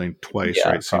time. They would have played twice,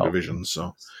 right? Same division.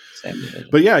 So, same division.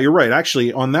 But yeah, you're right.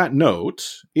 Actually, on that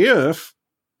note, if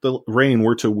the Reign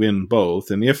were to win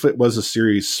both, and if it was a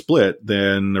series split,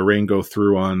 then the Reign go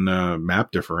through on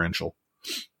map differential.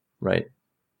 Right.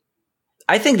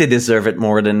 I think they deserve it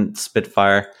more than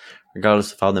Spitfire,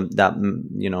 regardless of how that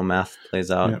math plays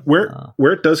out. Yeah.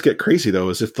 Where it does get crazy, though,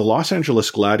 is if the Los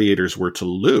Angeles Gladiators were to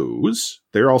lose,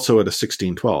 they're also at a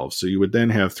 16-12. So you would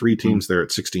then have 3 teams there at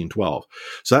 16-12.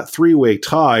 So that 3-way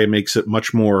tie makes it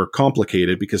much more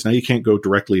complicated, because now you can't go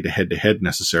directly to head-to-head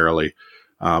necessarily,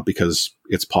 because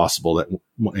it's possible that,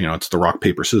 it's the rock,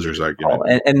 paper, scissors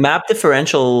argument. And map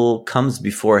differential comes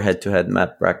before head-to-head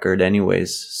map record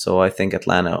anyways. So I think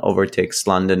Atlanta overtakes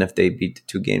London if they beat the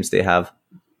 2 games they have.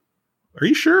 Are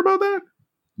you sure about that?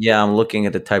 Yeah, I'm looking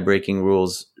at the tie-breaking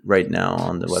rules right now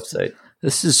on the website.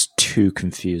 This is too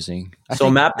confusing. So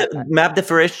map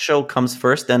differential comes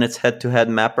first, then it's head-to-head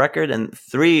map record, and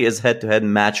 3 is head-to-head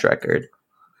match record.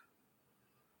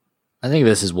 I think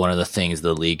this is one of the things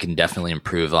the league can definitely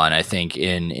improve on. I think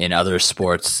in other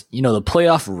sports, the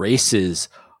playoff races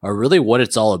are really what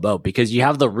it's all about, because you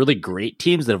have the really great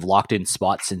teams that have locked in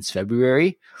spots since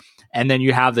February. And then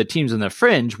you have the teams in the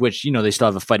fringe, which, they still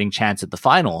have a fighting chance at the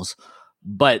finals.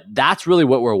 But that's really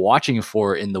what we're watching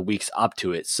for in the weeks up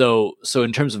to it. So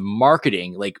in terms of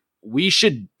marketing, like we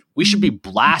should be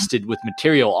blasted with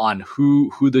material on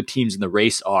who the teams in the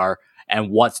race are and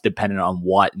what's dependent on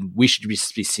what. And we should be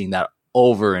seeing that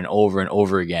over and over and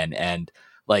over again. And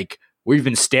like, we've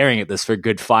been staring at this for a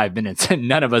good 5 minutes, and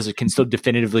none of us can still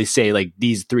definitively say like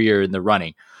these 3 are in the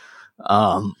running.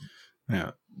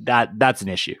 Yeah. That's an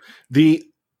issue. The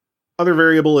other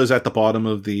variable is at the bottom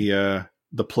of the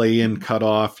play-in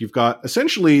cutoff. You've got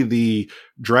essentially the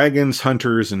Dragons,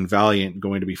 Hunters, and Valiant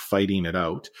going to be fighting it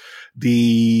out.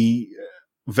 The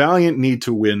Valiant need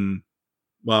to win,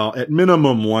 well, at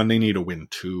minimum 1, they need to win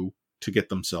 2 to get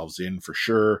themselves in for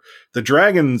sure. The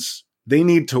Dragons, they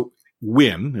need to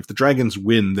win. If the Dragons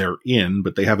win, they're in,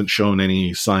 but they haven't shown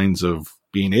any signs of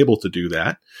being able to do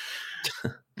that.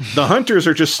 The Hunters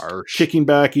are just kicking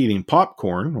back, eating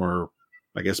popcorn, or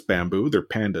I guess bamboo. They're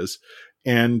pandas.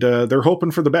 And they're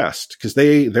hoping for the best, because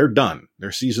they're done.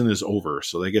 Their season is over,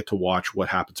 so they get to watch what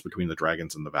happens between the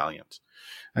Dragons and the Valiant.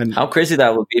 And how crazy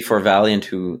that would be for Valiant,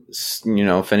 who,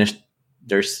 finished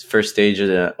their first stage of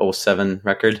the 07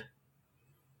 record.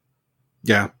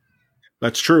 Yeah,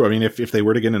 that's true. I mean, if they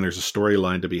were to get in, there's a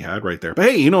storyline to be had right there.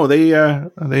 But hey,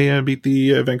 they beat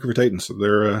the Vancouver Titans, so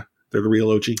they're the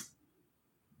real OG.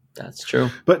 That's true.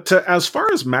 But as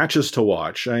far as matches to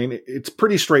watch, I mean, it's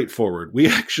pretty straightforward. We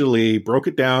actually broke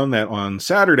it down that on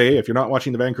Saturday, if you're not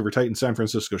watching the Vancouver Titans San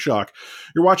Francisco Shock,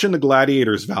 you're watching the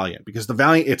Gladiators Valiant, because the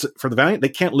Valiant, they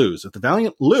can't lose. If the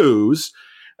Valiant lose,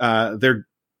 they're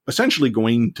essentially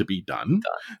going to be done.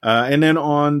 And then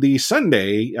on the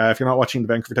Sunday, if you're not watching the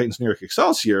Vancouver Titans New York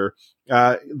Excelsior,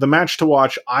 the match to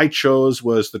watch I chose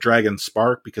was the Dragons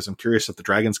Spark, because I'm curious if the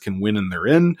Dragons can win and they're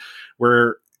in,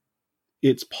 where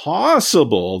it's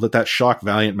possible that Shock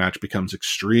Valiant match becomes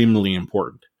extremely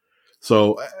important.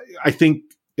 So I think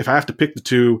if I have to pick the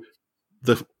two,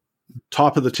 the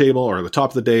top of the table or the top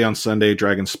of the day on Sunday,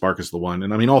 Dragon Spark is the one.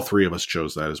 And I mean, all three of us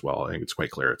chose that as well. I think it's quite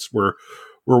clear. We're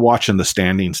watching the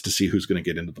standings to see who's going to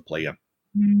get into the play-in.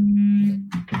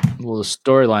 Well, the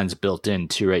storyline's built in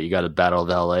too, right? You got the Battle of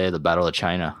LA, the Battle of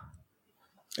China.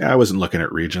 Yeah, I wasn't looking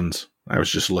at regions. I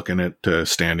was just looking at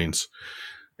standings.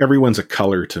 Everyone's a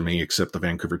color to me except the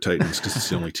Vancouver Titans, because it's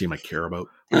the only team I care about.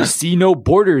 We see no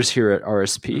borders here at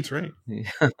RSP. That's right.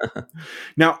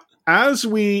 Now, as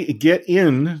we get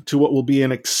into what will be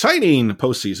an exciting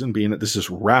postseason, being that this is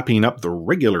wrapping up the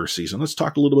regular season, let's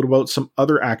talk a little bit about some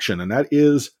other action, and that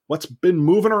is what's been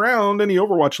moving around in the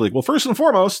Overwatch League. Well, first and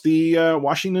foremost, the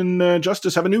Washington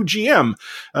Justice have a new GM.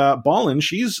 Ballin,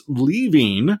 she's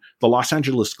leaving the Los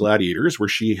Angeles Gladiators, where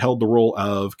she held the role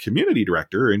of community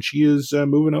director, and she is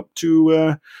moving up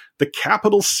to the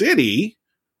capital city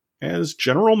as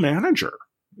general manager.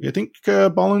 You think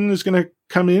Ballin is going to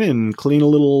come in and clean a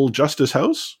little Justice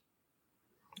house?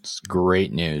 It's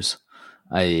great news.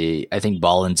 I think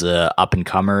Ballin's a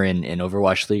up-and-comer in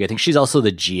Overwatch League. I think she's also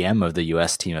the GM of the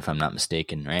US team, if I'm not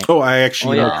mistaken, right? Oh, I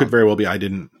actually could very well be. I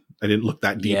didn't look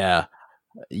that deep.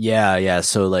 Yeah.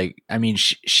 So, like, I mean,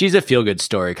 she's a feel-good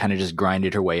story, kind of just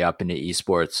grinded her way up into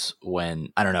esports when,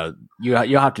 I don't know,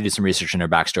 you'll have to do some research in her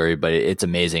backstory, but it's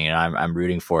amazing, and I'm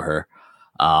rooting for her.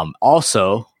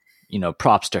 Also,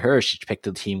 props to her. She picked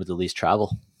the team with the least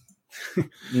travel.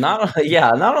 Not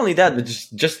only that, but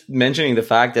just mentioning the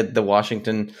fact that the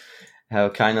Washington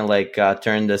have kind of like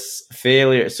turned this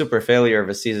super failure of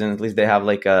a season. At least they have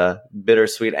like a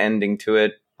bittersweet ending to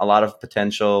it. A lot of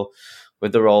potential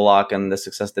with the roll lock and the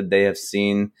success that they have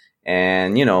seen.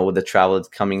 And, with the travel that's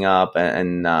coming up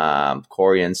and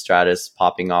Corey and Stratus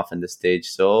popping off in the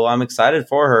stage. So I'm excited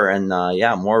for her. And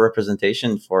more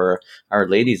representation for our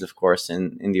ladies, of course,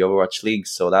 in the Overwatch League.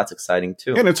 So that's exciting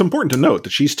too. And it's important to note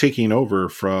that she's taking over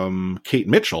from Kate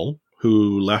Mitchell,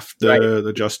 who left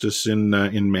the Justice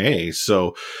in May.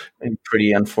 So in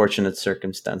pretty unfortunate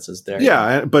circumstances there.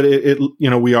 Yeah, but it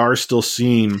we are still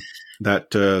seeing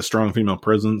that strong female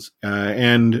presence.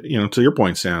 And, to your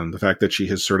point, Sam, the fact that she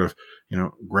has sort of,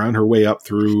 ground her way up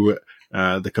through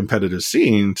the competitive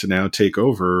scene to now take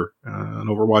over an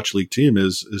Overwatch League team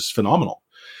is phenomenal.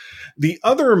 The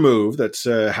other move that's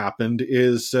happened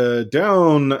is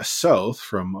down south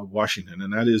from Washington,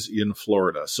 and that is in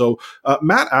Florida. So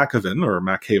Matt Ackhaven, or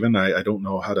Mackhaven, I don't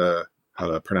know how to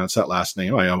pronounce that last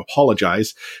name. I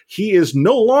apologize. He is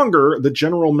no longer the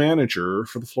general manager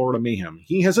for the Florida Mayhem.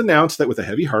 He has announced that with a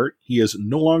heavy heart, he is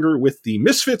no longer with the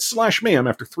Misfits / Mayhem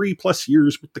after 3+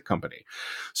 years with the company.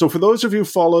 So for those of you who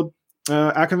followed,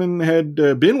 Ackhaven had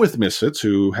been with Misfits,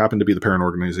 who happened to be the parent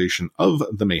organization of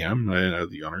the Mayhem,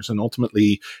 the owners, and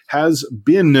ultimately has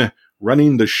been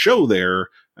running the show there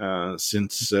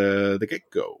since the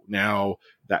get-go. Now,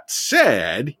 that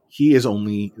said, he is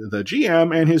only the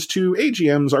GM, and his two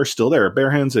AGMs are still there.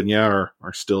 Bearhands and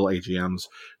are still AGMs.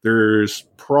 There's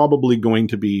probably going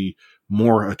to be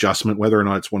more adjustment, whether or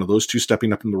not it's one of those two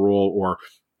stepping up in the role, or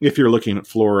if you're looking at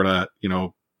Florida,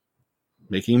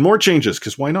 making more changes,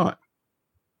 because why not?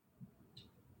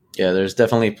 Yeah, there's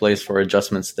definitely a place for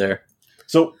adjustments there.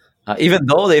 So, even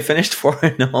though they finished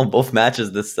 4-0 both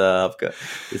matches this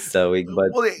week,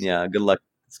 but good luck.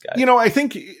 Guy. I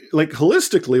think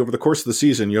holistically over the course of the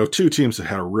season, you have two teams that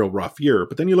had a real rough year,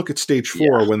 but then you look at stage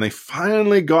 4 when they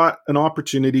finally got an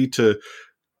opportunity to,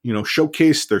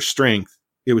 showcase their strength.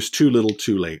 It was too little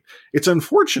too late. It's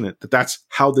unfortunate that that's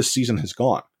how this season has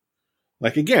gone.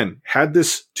 Again, had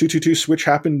this 2-2-2 switch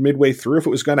happened midway through, if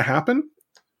it was going to happen,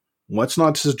 let's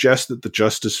not suggest that the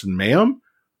Justice and Mayhem,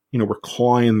 were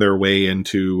clawing their way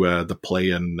into the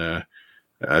play-in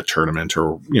tournament,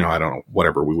 or I don't know,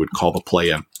 whatever we would call the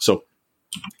play-in. So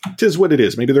it is what it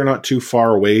is. Maybe they're not too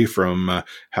far away from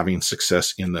having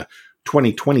success in the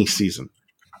 2020 season.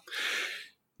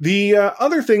 The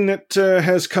other thing that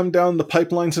has come down the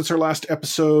pipeline since our last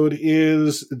episode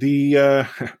is the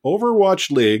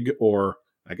Overwatch League, or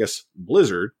I guess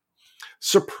Blizzard,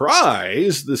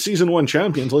 surprised the Season 1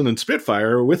 champions London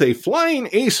Spitfire with a Flying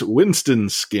Ace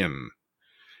Winston skin.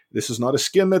 This is not a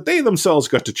skin that they themselves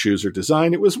got to choose or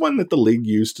design. It was one that the league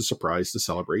used to surprise to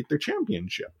celebrate their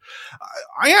championship.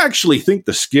 I actually think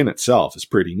the skin itself is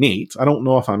pretty neat. I don't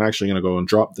know if I'm actually going to go and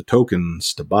drop the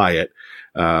tokens to buy it,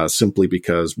 simply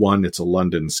because, one, it's a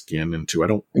London skin, and two, I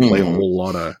don't play a whole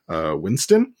lot of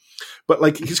Winston. But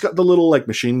like, he's got the little like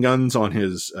machine guns on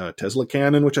his Tesla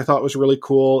cannon, which I thought was really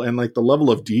cool, and like the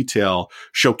level of detail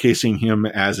showcasing him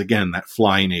as, again, that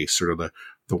flying ace, sort of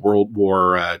the World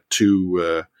War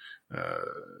II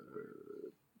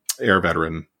air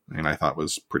veteran, and I thought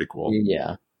was pretty cool.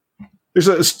 Yeah. There's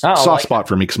a soft spot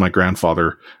for me because my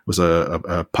grandfather was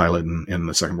a pilot in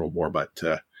the Second World War, but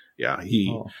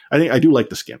I do like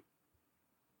the skin.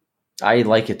 I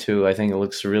like it too. I think it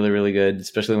looks really, really good,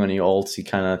 especially when he ults. He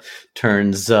kind of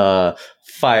turns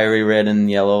fiery red and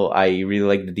yellow. I really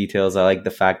like the details. I like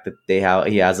the fact that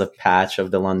he has a patch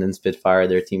of the London Spitfire,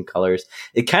 their team colors.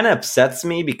 It kind of upsets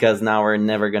me because now we're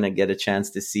never going to get a chance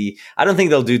to see. I don't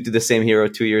think they'll do the same hero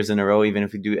 2 years in a row, even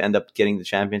if we do end up getting the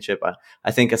championship.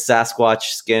 I think a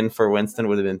Sasquatch skin for Winston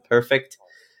would have been perfect.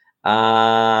 But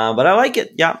I like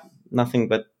it. Yeah, nothing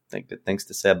but good things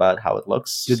to say about how it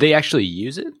looks. Did they actually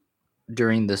use it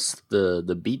during the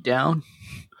beatdown?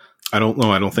 I don't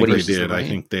know. I don't think they did. I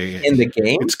think they in the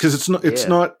game. It's because it's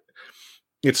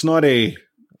not a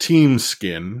team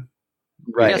skin,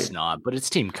 right? It's not, but it's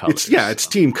team colors. It's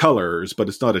team colors, but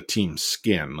it's not a team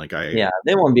skin.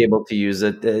 They won't be able to use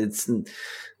it.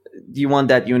 You want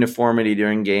that uniformity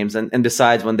during games, and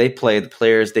besides, when they play, the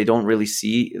players, they don't really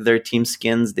see their team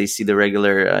skins. They see the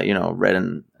regular, red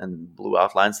and blue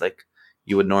outlines like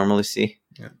you would normally see.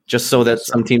 Yeah. Just so that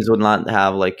some teams would not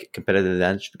have like competitive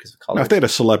advantage because of color. Now, if they had a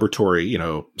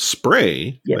celebratory,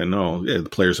 spray, then the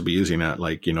players would be using that.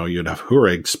 Like, you'd have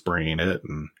Hureg spraying it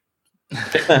and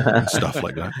stuff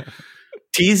like that.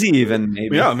 Teasy even,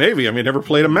 maybe. Yeah, maybe. I mean, never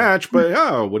played a match, but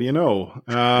yeah, what do you know?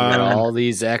 All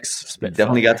these X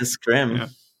definitely got to scrim.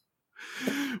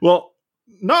 Yeah. Well,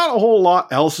 not a whole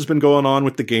lot else has been going on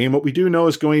with the game. What we do know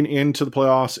is going into the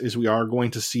playoffs is we are going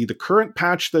to see the current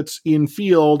patch that's in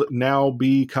field now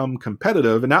become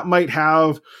competitive. And that might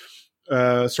have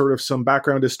sort of some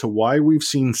background as to why we've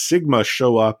seen Sigma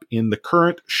show up in the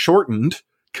current shortened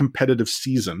competitive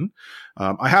season.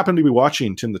 I happened to be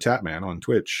watching Tim the Tatman on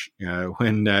Twitch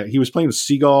when he was playing with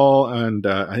Seagull and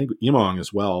I think Emong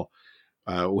as well.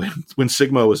 When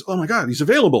Sigma was, oh my God, he's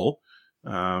available.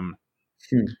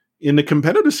 In the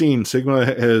competitive scene, Sigma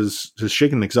has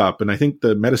shaken things up, and I think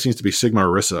the meta seems to be Sigma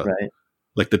Orisa, right?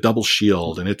 Like the double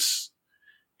shield, and it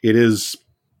is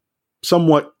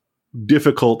somewhat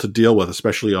difficult to deal with,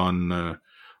 especially on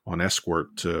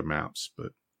escort maps.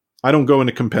 But I don't go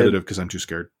into competitive because I'm too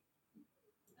scared.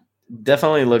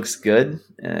 Definitely looks good.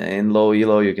 In low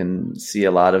elo, you can see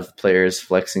a lot of players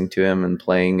flexing to him and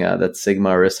playing that Sigma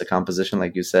Orisa composition,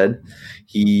 like you said.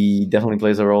 He definitely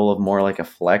plays a role of more like a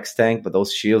flex tank, but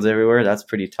those shields everywhere, that's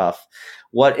pretty tough.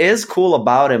 What is cool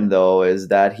about him, though, is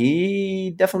that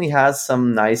he definitely has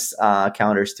some nice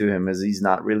counters to him, as he's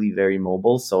not really very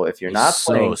mobile. So if you're not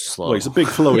playing slow, well, he's a big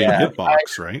floating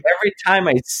hitbox, right? Every time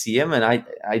I see him, and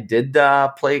I did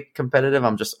play competitive,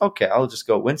 I'm just okay. I'll just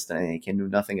go Winston, and he can do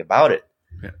nothing about it.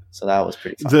 Yeah. So that was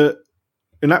pretty fun.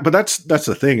 But that's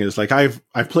the thing is, like, I've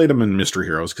played him in Mystery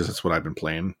Heroes because that's what I've been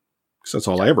playing. Because that's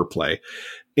all I ever play.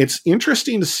 It's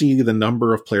interesting to see the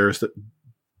number of players that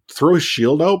throw his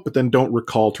shield out, but then don't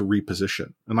recall to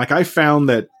reposition. And like, I found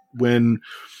that when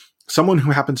someone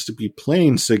who happens to be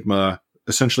playing Sigma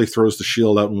essentially throws the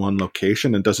shield out in one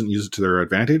location and doesn't use it to their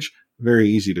advantage, very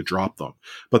easy to drop them.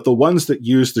 But the ones that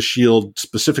use the shield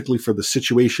specifically for the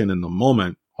situation in the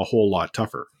moment, a whole lot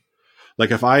tougher. Like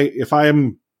if I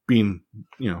am being,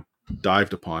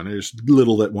 dived upon, there's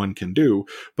little that one can do.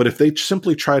 But if they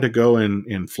simply try to go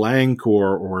in flank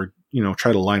or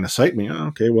try to line of sight me,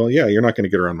 okay, well, yeah, you're not going to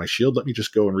get around my shield. Let me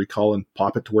just go and recall and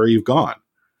pop it to where you've gone.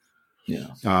 Yeah.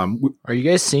 Are you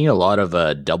guys seeing a lot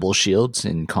of double shields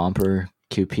in comp or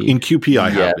QP? In QP, I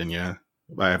have been, yeah.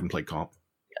 I haven't played comp.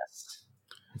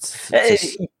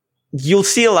 Yes. You'll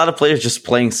see a lot of players just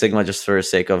playing Sigma just for the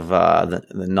sake of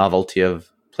the novelty of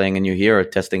playing a new hero,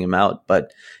 testing him out.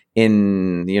 But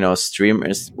in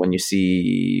streamers, when you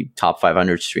see top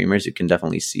 500 streamers, you can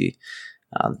definitely see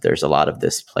there's a lot of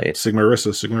this played. Sigma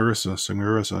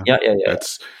Orisa. Yeah.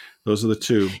 Those are the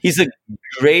two. He's a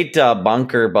great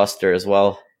bunker buster as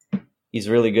well. He's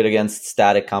really good against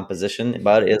static composition,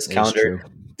 but his counter.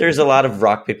 There's a lot of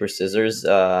rock, paper, scissors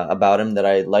about him that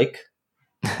I like.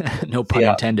 No pun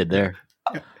intended there.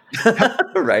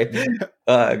 Right.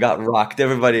 got rocked.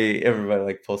 Everybody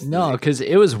like posted. No, because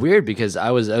it was weird because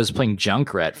I was playing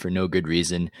Junkrat for no good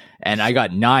reason, and I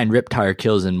got 9 Riptire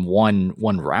kills in one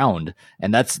round,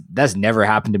 and that's never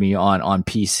happened to me on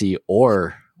PC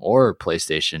or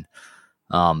PlayStation.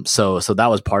 So that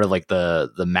was part of like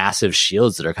the massive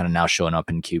shields that are kind of now showing up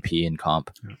in QP and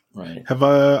comp. Right. Have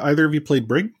either of you played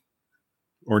Brig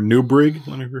or New Brig?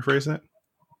 Let me rephrase that.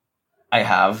 I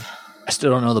have. I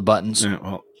still don't know the buttons. Yeah,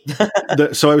 well,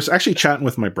 so I was actually chatting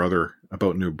with my brother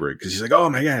about New Brig because he's like, "Oh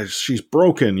my gosh, she's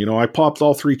broken." You know, I popped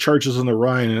all 3 charges in the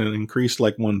Rhine and it increased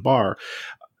like 1 bar.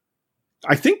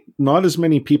 I think not as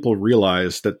many people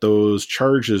realize that those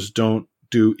charges don't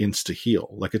do insta heal.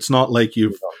 Like it's not like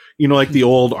like the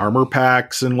old armor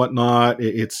packs and whatnot.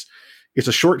 It's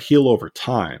a short heal over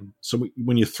time. So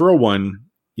when you throw one,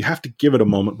 you have to give it a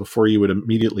moment before you would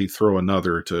immediately throw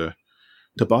another to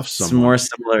buff someone. It's more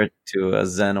similar to a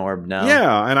Zen Orb now.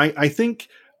 Yeah, and I think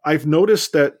I've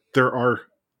noticed that there are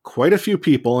quite a few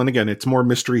people, and again, it's more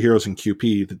mystery heroes in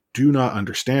QP, that do not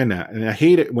understand that. And I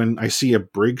hate it when I see a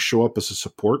Brig show up as a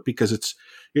support because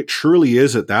it truly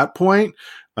is at that point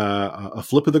a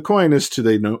flip of the coin as to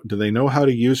do they know how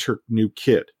to use her new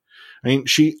kit. I mean,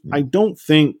 I don't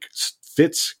think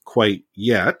fits quite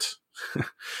yet,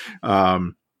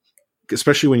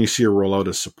 especially when you see her roll out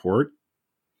as support.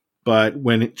 But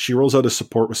when she rolls out as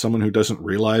support with someone who doesn't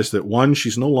realize that, one,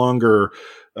 she's no longer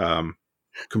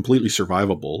completely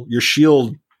survivable. Your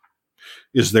shield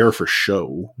is there for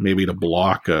show, maybe to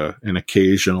block an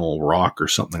occasional rock or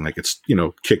something like it's,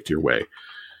 kicked your way.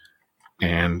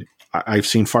 And I've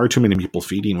seen far too many people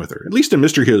feeding with her. At least in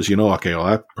Mystery Heroes, okay, well,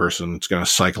 that person's going to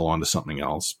cycle onto something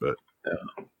else. But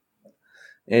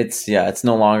it's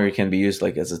no longer can be used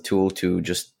like as a tool to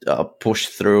just push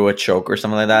through a choke or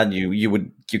something like that.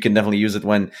 You can definitely use it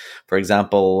when, for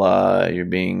example, you're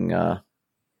being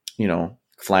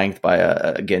flanked by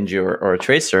a Genji or a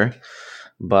Tracer.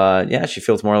 But yeah, she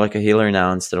feels more like a healer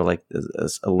now instead of like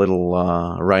a little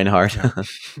Reinhardt.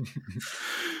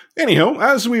 Anyhow,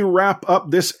 as we wrap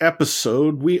up this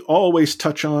episode, we always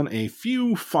touch on a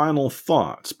few final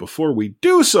thoughts. Before we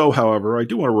do so, however, I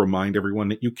do want to remind everyone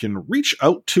that you can reach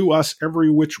out to us every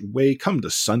which way come to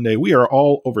Sunday. We are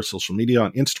all over social media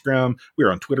on Instagram. We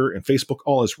are on Twitter and Facebook,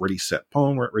 all as Ready Set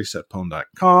Pwn. We're at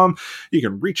readysetpwn.com. You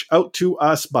can reach out to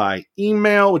us by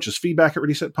email, which is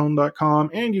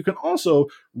feedback@readysetpwn.com. And you can also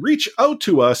reach out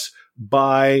to us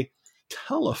by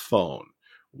telephone.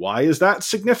 Why is that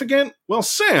significant? Well,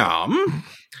 Sam,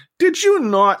 did you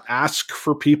not ask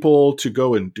for people to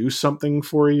go and do something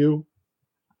for you?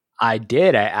 I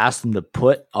did. I asked them to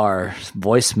put our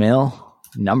voicemail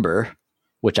number,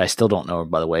 which I still don't know,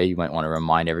 by the way. You might want to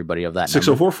remind everybody of that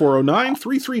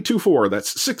 604-409-3324.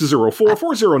 That's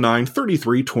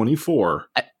 604-409-3324.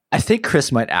 I think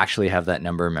Chris might actually have that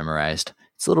number memorized.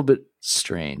 It's a little bit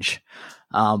strange.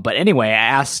 But anyway,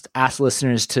 I asked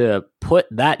listeners to put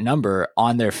that number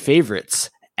on their favorites,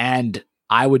 and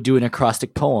I would do an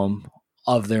acrostic poem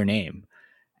of their name.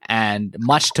 And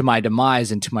much to my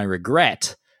demise and to my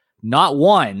regret, not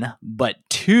one, but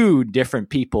 2 different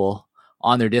people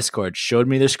on their Discord showed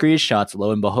me their screenshots.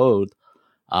 Lo and behold,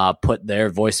 put our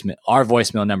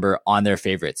voicemail number on their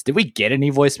favorites. Did we get any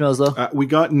voicemails though? We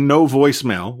got no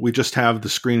voicemail. We just have the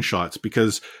screenshots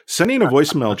because sending a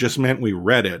voicemail just meant we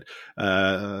read it.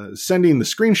 Sending the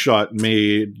screenshot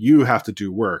made you have to do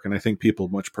work, and I think people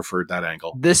much preferred that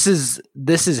angle. This is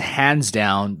hands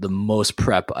down the most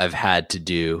prep I've had to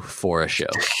do for a show.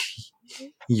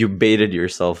 You baited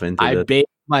yourself into this. I baited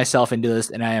myself into this,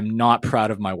 and I am not proud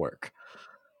of my work.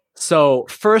 So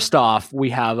first off, we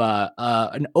have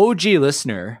an OG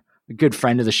listener, a good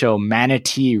friend of the show,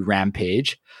 Manatee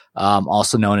Rampage,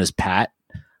 also known as Pat.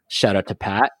 Shout out to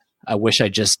Pat. I wish I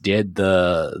just did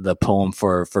the poem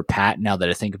for Pat. Now that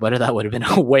I think about it, that would have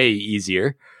been way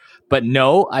easier. But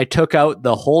no, I took out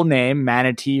the whole name,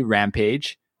 Manatee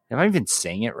Rampage. Am I even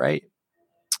saying it right?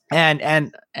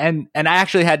 And I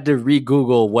actually had to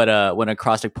re-Google what an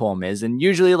acrostic poem is. And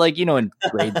usually, like, in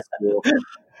grade school,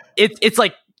 it's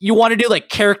like, you want to do like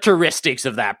characteristics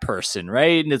of that person,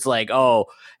 right? And it's like, oh,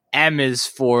 M is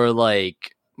for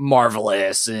like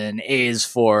marvelous and A is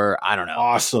for, I don't know,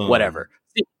 awesome, whatever.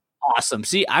 Awesome.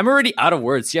 See, I'm already out of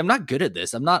words. See, I'm not good at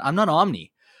this. I'm not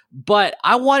Omni, but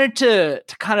I wanted to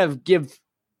kind of give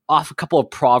off a couple of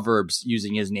proverbs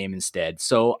using his name instead.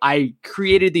 So I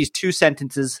created these 2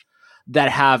 sentences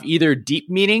that have either deep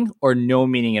meaning or no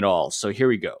meaning at all. So here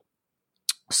we go.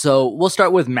 So we'll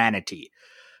start with Manatee.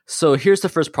 So here's the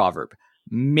first proverb.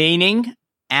 Maining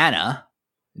Anna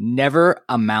never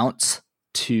amounts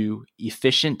to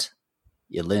efficient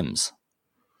elims.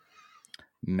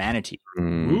 Manatee.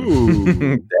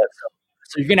 Ooh.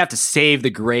 So you're going to have to save the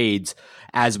grades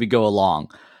as we go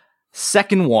along.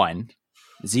 Second one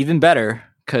is even better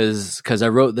because I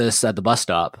wrote this at the bus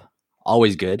stop.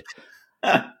 Always good.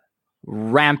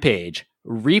 Rampage.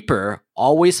 Reaper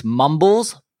always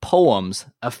mumbles poems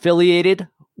affiliated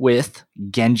with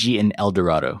Genji and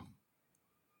Eldorado.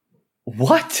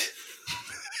 What?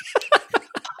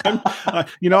 I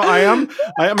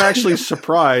am actually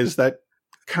surprised. That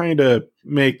kind of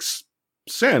makes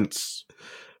sense.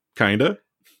 Kind of.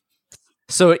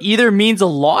 So it either means a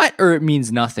lot or it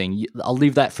means nothing. I'll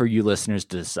leave that for you listeners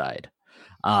to decide.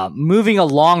 Moving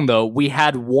along, though, we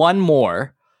had one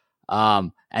more.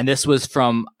 And this was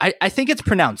from, I think it's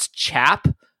pronounced Chap.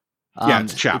 Yeah,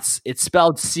 it's Chap. It's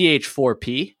spelled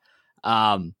CH4P.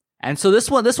 And so this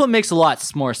one makes a lot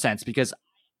more sense because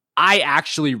I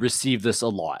actually received this a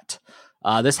lot.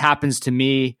 This happens to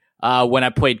me when I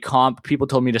played comp. People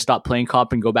told me to stop playing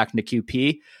comp and go back into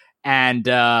QP. And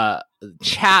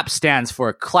CHAP stands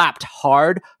for clapped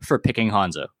hard for picking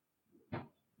Hanzo.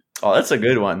 Oh, that's a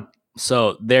good one.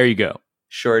 So there you go.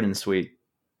 Short and sweet.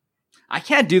 I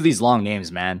can't do these long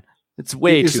names, man. It's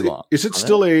way too long. Is it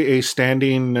still a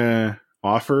standing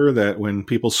offer that when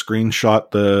people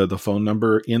screenshot the phone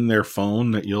number in their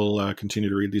phone that you'll continue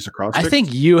to read these acrostics? I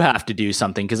think you have to do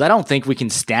something because I don't think we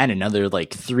can stand another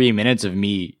 3 minutes of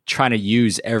me trying to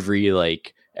use every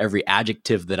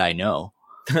adjective that I know.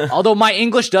 Although my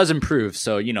English does improve,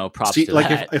 so props to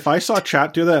that. If I saw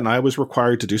chat do that and I was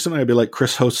required to do something, I'd be like,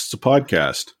 Chris hosts a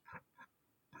podcast.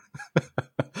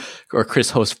 Or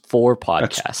Chris hosts 4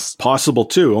 podcasts. That's possible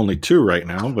too, only 2 right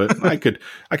now, but I could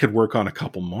work on a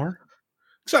couple more.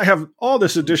 Because I have all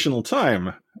this additional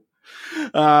time.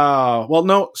 Well,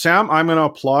 no, Sam, I'm going to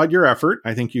applaud your effort.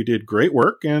 I think you did great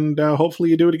work, and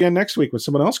hopefully you do it again next week when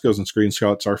someone else goes and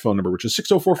screenshots our phone number, which is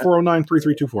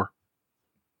 604-409-3324.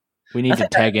 We need to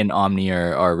tag in Omni,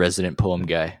 our resident poem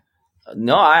guy.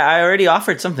 No, I already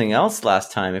offered something else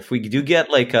last time. If we do get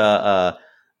a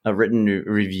written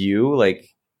review,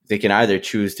 they can either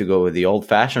choose to go with the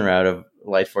old-fashioned route of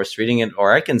Light Force reading it,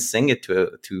 or I can sing it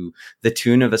to the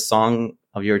tune of a song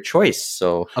of your choice.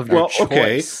 So,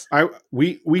 okay,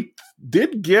 we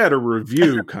did get a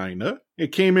review, kinda.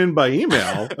 It came in by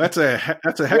email. That's a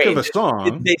heck of a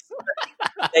song.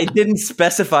 They didn't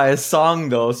specify a song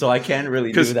though, so I can't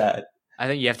really do that. I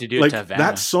think you have to do it to Havana.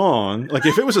 That song.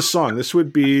 If it was a song, this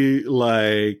would be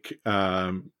it's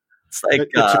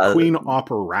a Queen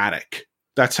operatic.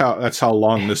 That's how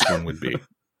long this one would be.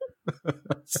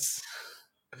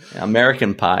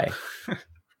 American Pie.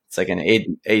 It's like an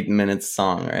 8 minute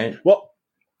song, right? Well,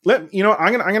 I'm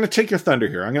gonna take your thunder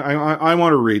here. I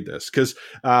want to read this because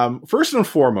first and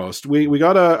foremost, we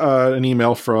got an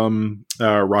email from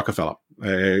Rockefeller.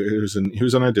 He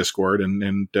was on our Discord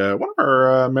and one of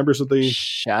our members of the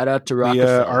shout out to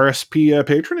Rockefeller, RSP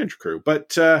patronage crew.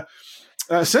 But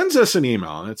sends us an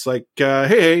email and it's like,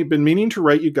 hey, been meaning to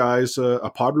write you guys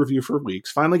a pod review for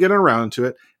weeks. Finally getting around to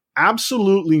it.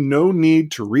 Absolutely no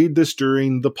need to read this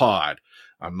during the pod.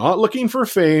 I'm not looking for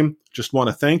fame. Just want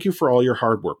to thank you for all your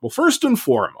hard work. Well, first and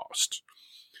foremost,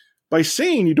 by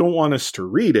saying you don't want us to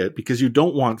read it because you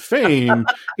don't want fame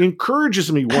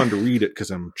encourages me, 1, to read it because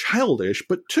I'm childish,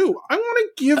 but 2, I want to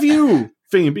give you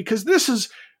fame because this is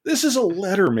a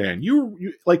letter, man. You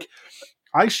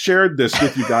I shared this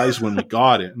with you guys when we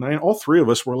got it, and all 3 of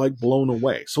us were blown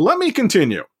away. So let me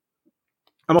continue.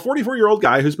 I'm a 44-year-old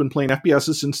guy who's been playing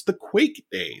FPSs since the Quake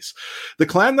days. The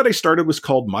clan that I started was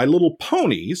called My Little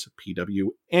Ponies,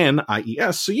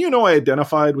 PWNIES, so I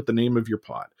identified with the name of your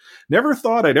pod. Never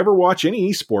thought I'd ever watch any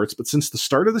esports, but since the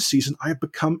start of the season, I have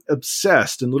become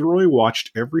obsessed and literally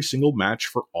watched every single match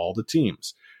for all the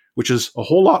teams, which is a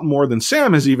whole lot more than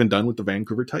Sam has even done with the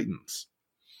Vancouver Titans.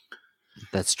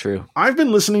 That's true. I've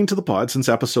been listening to the pod since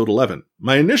episode 11.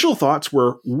 My initial thoughts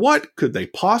were, what could they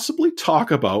possibly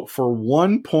talk about for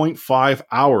 1.5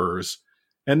 hours?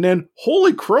 And then,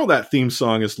 holy crow, that theme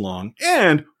song is long.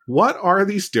 And what are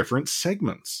these different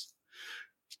segments?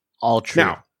 All true.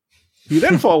 Now, he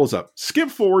then follows up. Skip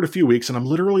forward a few weeks, and I'm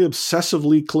literally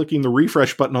obsessively clicking the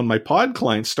refresh button on my pod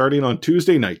client starting on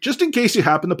Tuesday night, just in case you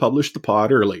happen to publish the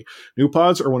pod early. New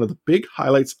pods are one of the big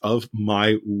highlights of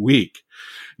my week.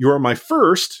 You are my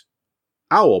first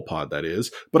Owl pod, that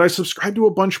is, but I subscribed to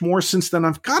a bunch more since then.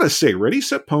 I've got to say, Ready,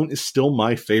 Set, Pwn is still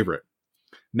my favorite.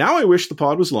 Now I wish the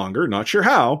pod was longer, not sure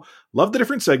how. Love the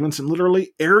different segments and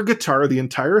literally air guitar the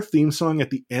entire theme song at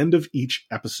the end of each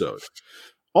episode.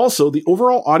 Also, the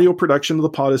overall audio production of the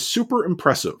pod is super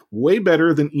impressive, way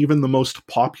better than even the most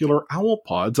popular Owl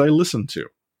pods I listen to.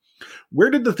 Where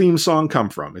did the theme song come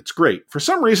from? It's great. For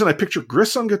some reason, I picture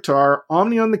Gris on guitar,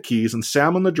 Omni on the keys, and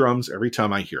Sam on the drums every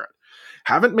time I hear it.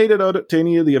 Haven't made it out to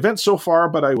any of the events so far,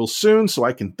 but I will soon, so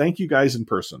I can thank you guys in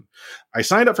person. I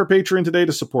signed up for Patreon today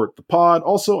to support the pod.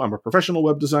 Also, I'm a professional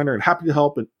web designer and happy to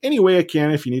help in any way I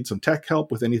can if you need some tech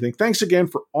help with anything. Thanks again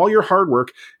for all your hard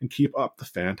work and keep up the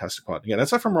fantastic pod. Again,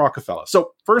 that's from Rockefeller.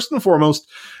 So first and foremost,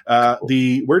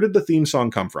 where did the theme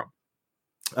song come from?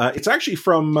 It's actually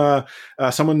from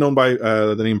someone known by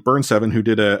the name Burn7 who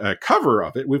did a cover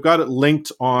of it. We've got it linked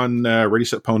on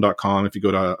ReadySetPwn.com. If you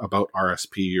go to About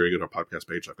RSP or you go to a podcast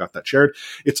page, I've got that shared.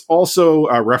 It's also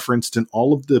referenced in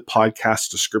all of the podcast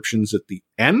descriptions at the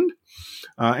end.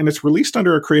 And it's released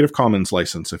under a Creative Commons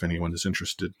license if anyone is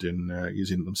interested in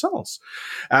using it themselves.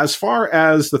 As far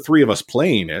as the three of us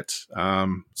playing it,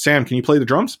 Sam, can you play the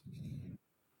drums?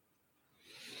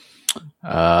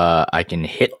 I can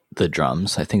hit the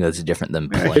drums. I think that's different than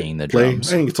playing the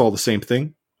drums. I think it's all the same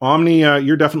thing. Omni,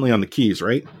 you're definitely on the keys,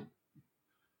 right?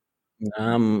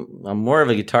 I'm more of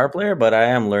a guitar player, but I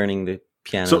am learning the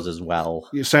pianos as well.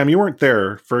 Sam, you weren't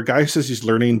there. For a guy who says he's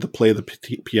learning to play the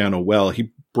piano well,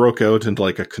 he broke out into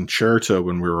like a concerto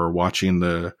when we were watching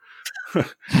the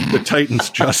the Titans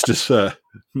Justice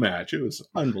match. It was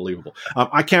unbelievable.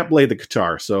 I can't play the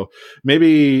guitar, so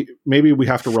maybe we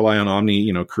have to rely on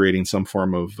Omni, creating some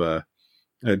form of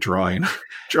drawing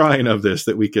of this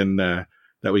that we can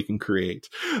create.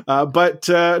 But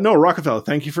no, Rockefeller,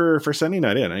 thank you for sending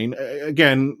that in. I mean,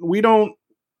 again, we don't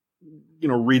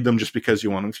read them just because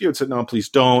you want them. If you had said, no, please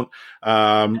don't,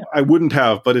 I wouldn't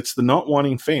have, but it's the not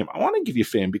wanting fame. I want to give you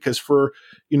fame because for,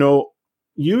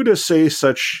 you to say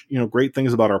such, great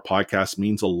things about our podcast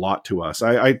means a lot to us.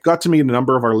 I got to meet a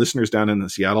number of our listeners down in the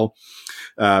Seattle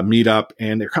meetup,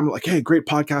 and they're kind of like, hey, great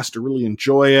podcast. I really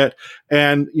enjoy it.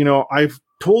 And, I've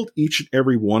told each and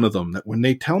every one of them that when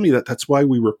they tell me that, that's why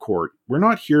we record. We're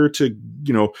not here to,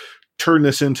 turn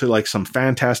this into like some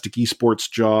fantastic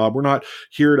esports job. We're not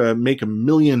here to make $1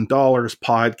 million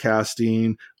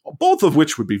podcasting, both of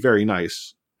which would be very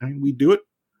nice. I mean, we do it.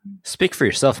 Speak for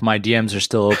yourself. My DMs are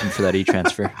still open for that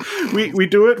e-transfer. we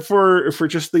do it for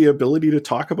just the ability to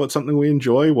talk about something we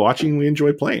enjoy watching, we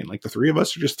enjoy playing. Like the three of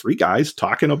us are just three guys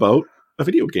talking about a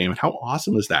video game. And how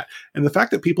awesome is that? And the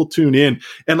fact that people tune in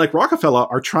and like Rockefeller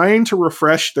are trying to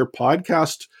refresh their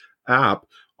podcast app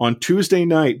on Tuesday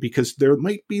night because there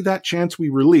might be that chance we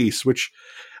release, which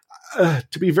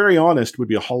to be very honest would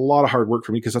be a whole lot of hard work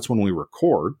for me because that's when we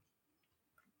record.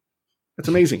 It's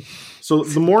amazing. So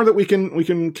the more that we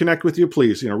can connect with you,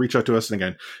 please, reach out to us. And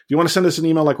again, if you want to send us an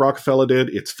email like Rockefeller did,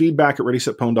 it's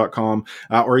feedback@readysetpwn.com,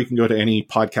 or you can go to any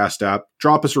podcast app,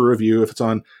 drop us a review. If it's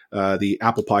on the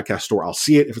Apple Podcast Store, I'll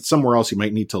see it. If it's somewhere else, you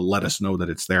might need to let us know that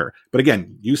it's there. But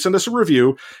again, you send us a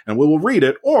review and we will read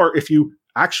it. Or if you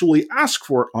actually ask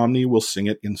for it, Omni will sing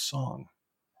it in song.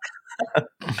 You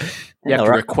have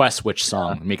to request which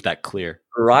song. Make that clear.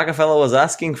 Rockefeller was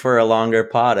asking for a longer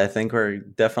pod. I think we're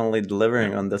definitely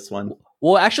delivering on this one.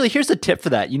 Well, actually, here's a tip for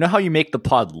that. You know how you make the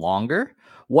pod longer?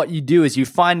 What you do is you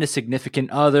find a significant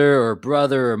other or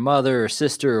brother or mother or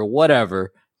sister or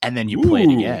whatever, and then you play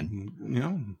it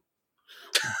again.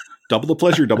 Double the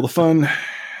pleasure, double the fun.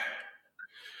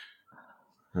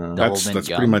 That's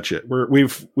pretty much it.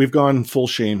 We've gone full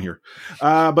shame here.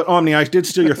 But Omni, I did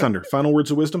steal your thunder. Final words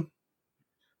of wisdom?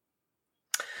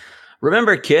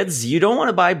 Remember, kids, you don't want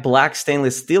to buy black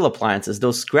stainless steel appliances.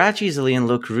 Those scratch easily and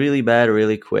look really bad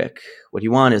really quick. What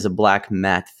you want is a black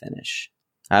matte finish.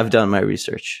 I've done my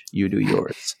research. You do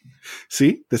yours.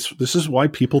 See, this is why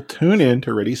people tune in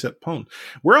to Ready Set Pwn.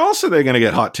 Where else are they going to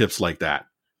get hot tips like that?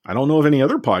 I don't know of any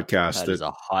other podcast that is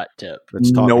a hot tip.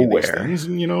 That's taught nowhere. Me these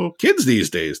things. And, kids these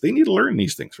days, they need to learn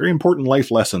these things. Very important life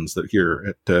lessons that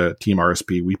here at Team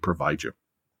RSP we provide you.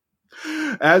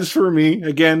 As for me,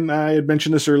 again, I had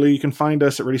mentioned this earlier. You can find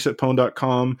us at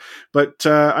ReadySetPwn.com. But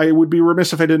I would be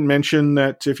remiss if I didn't mention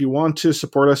that if you want to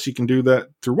support us, you can do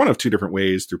that through one of two different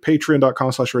ways, through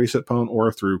patreon.com/ReadySetPwn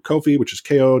or through Ko-fi, which is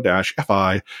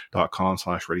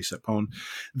ko-fi.com/ReadySetPwn.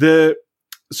 The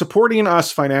supporting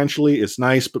us financially is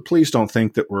nice, but please don't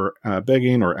think that we're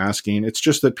begging or asking. It's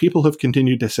just that people have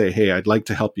continued to say, hey, I'd like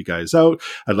to help you guys out.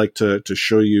 I'd like to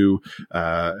show you,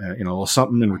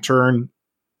 something in return.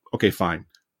 Okay, fine.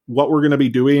 What we're going to be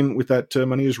doing with that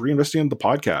money is reinvesting in the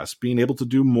podcast, being able to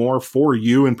do more for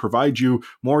you and provide you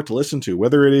more to listen to,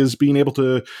 whether it is being able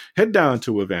to head down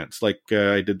to events like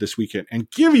I did this weekend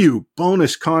and give you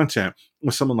bonus content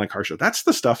with someone like Harsha. That's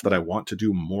the stuff that I want to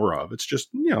do more of. It's just,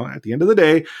 at the end of the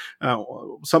day,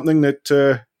 something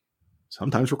that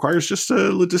sometimes requires just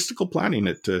logistical planning.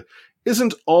 It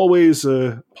isn't always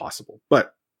possible,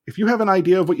 but if you have an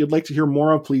idea of what you'd like to hear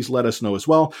more of, please let us know as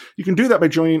well. You can do that by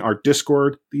joining our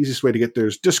Discord. The easiest way to get there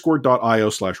is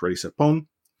discord.io/ReadySetPwn.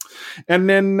 And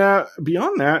then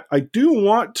beyond that, I do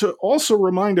want to also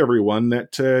remind everyone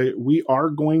that we are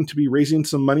going to be raising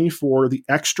some money for the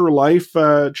Extra Life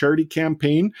charity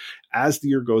campaign as the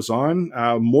year goes on.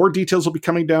 More details will be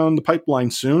coming down the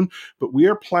pipeline soon, but we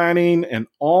are planning an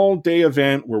all-day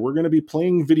event where we're going to be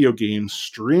playing video games,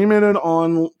 streaming it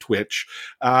on Twitch,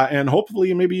 and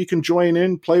hopefully maybe you can join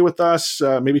in, play with us,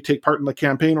 maybe take part in the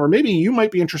campaign, or maybe you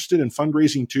might be interested in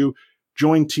fundraising too.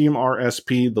 Join Team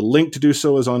RSP. The link to do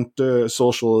so is on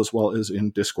social as well as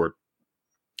in Discord.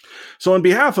 So on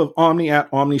behalf of Omni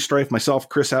at OmniStrife, myself,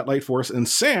 Chris at Lightforce, and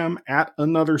Sam at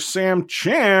Another Sam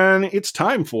Chan, it's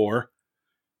time for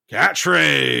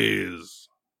Catchphrase.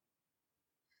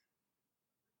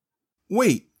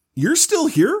 Wait, you're still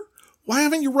here? Why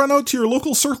haven't you run out to your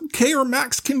local Circle K or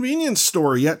Max convenience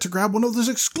store yet to grab one of those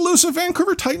exclusive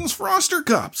Vancouver Titans Froster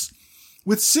Cups?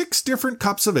 With 6 different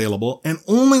cups available, and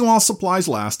only while supplies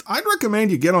last, I'd recommend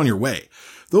you get on your way.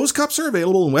 Those cups are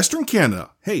available in Western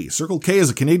Canada. Hey, Circle K is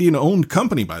a Canadian-owned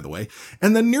company, by the way,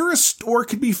 and the nearest store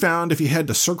could be found if you head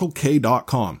to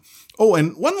CircleK.com. Oh,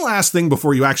 and one last thing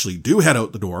before you actually do head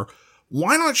out the door.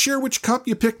 Why not share which cup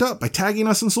you picked up by tagging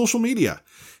us in social media?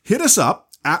 Hit us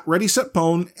up at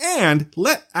ReadySetPwn and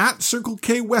let at Circle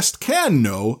K West Can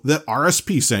know that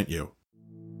RSP sent you.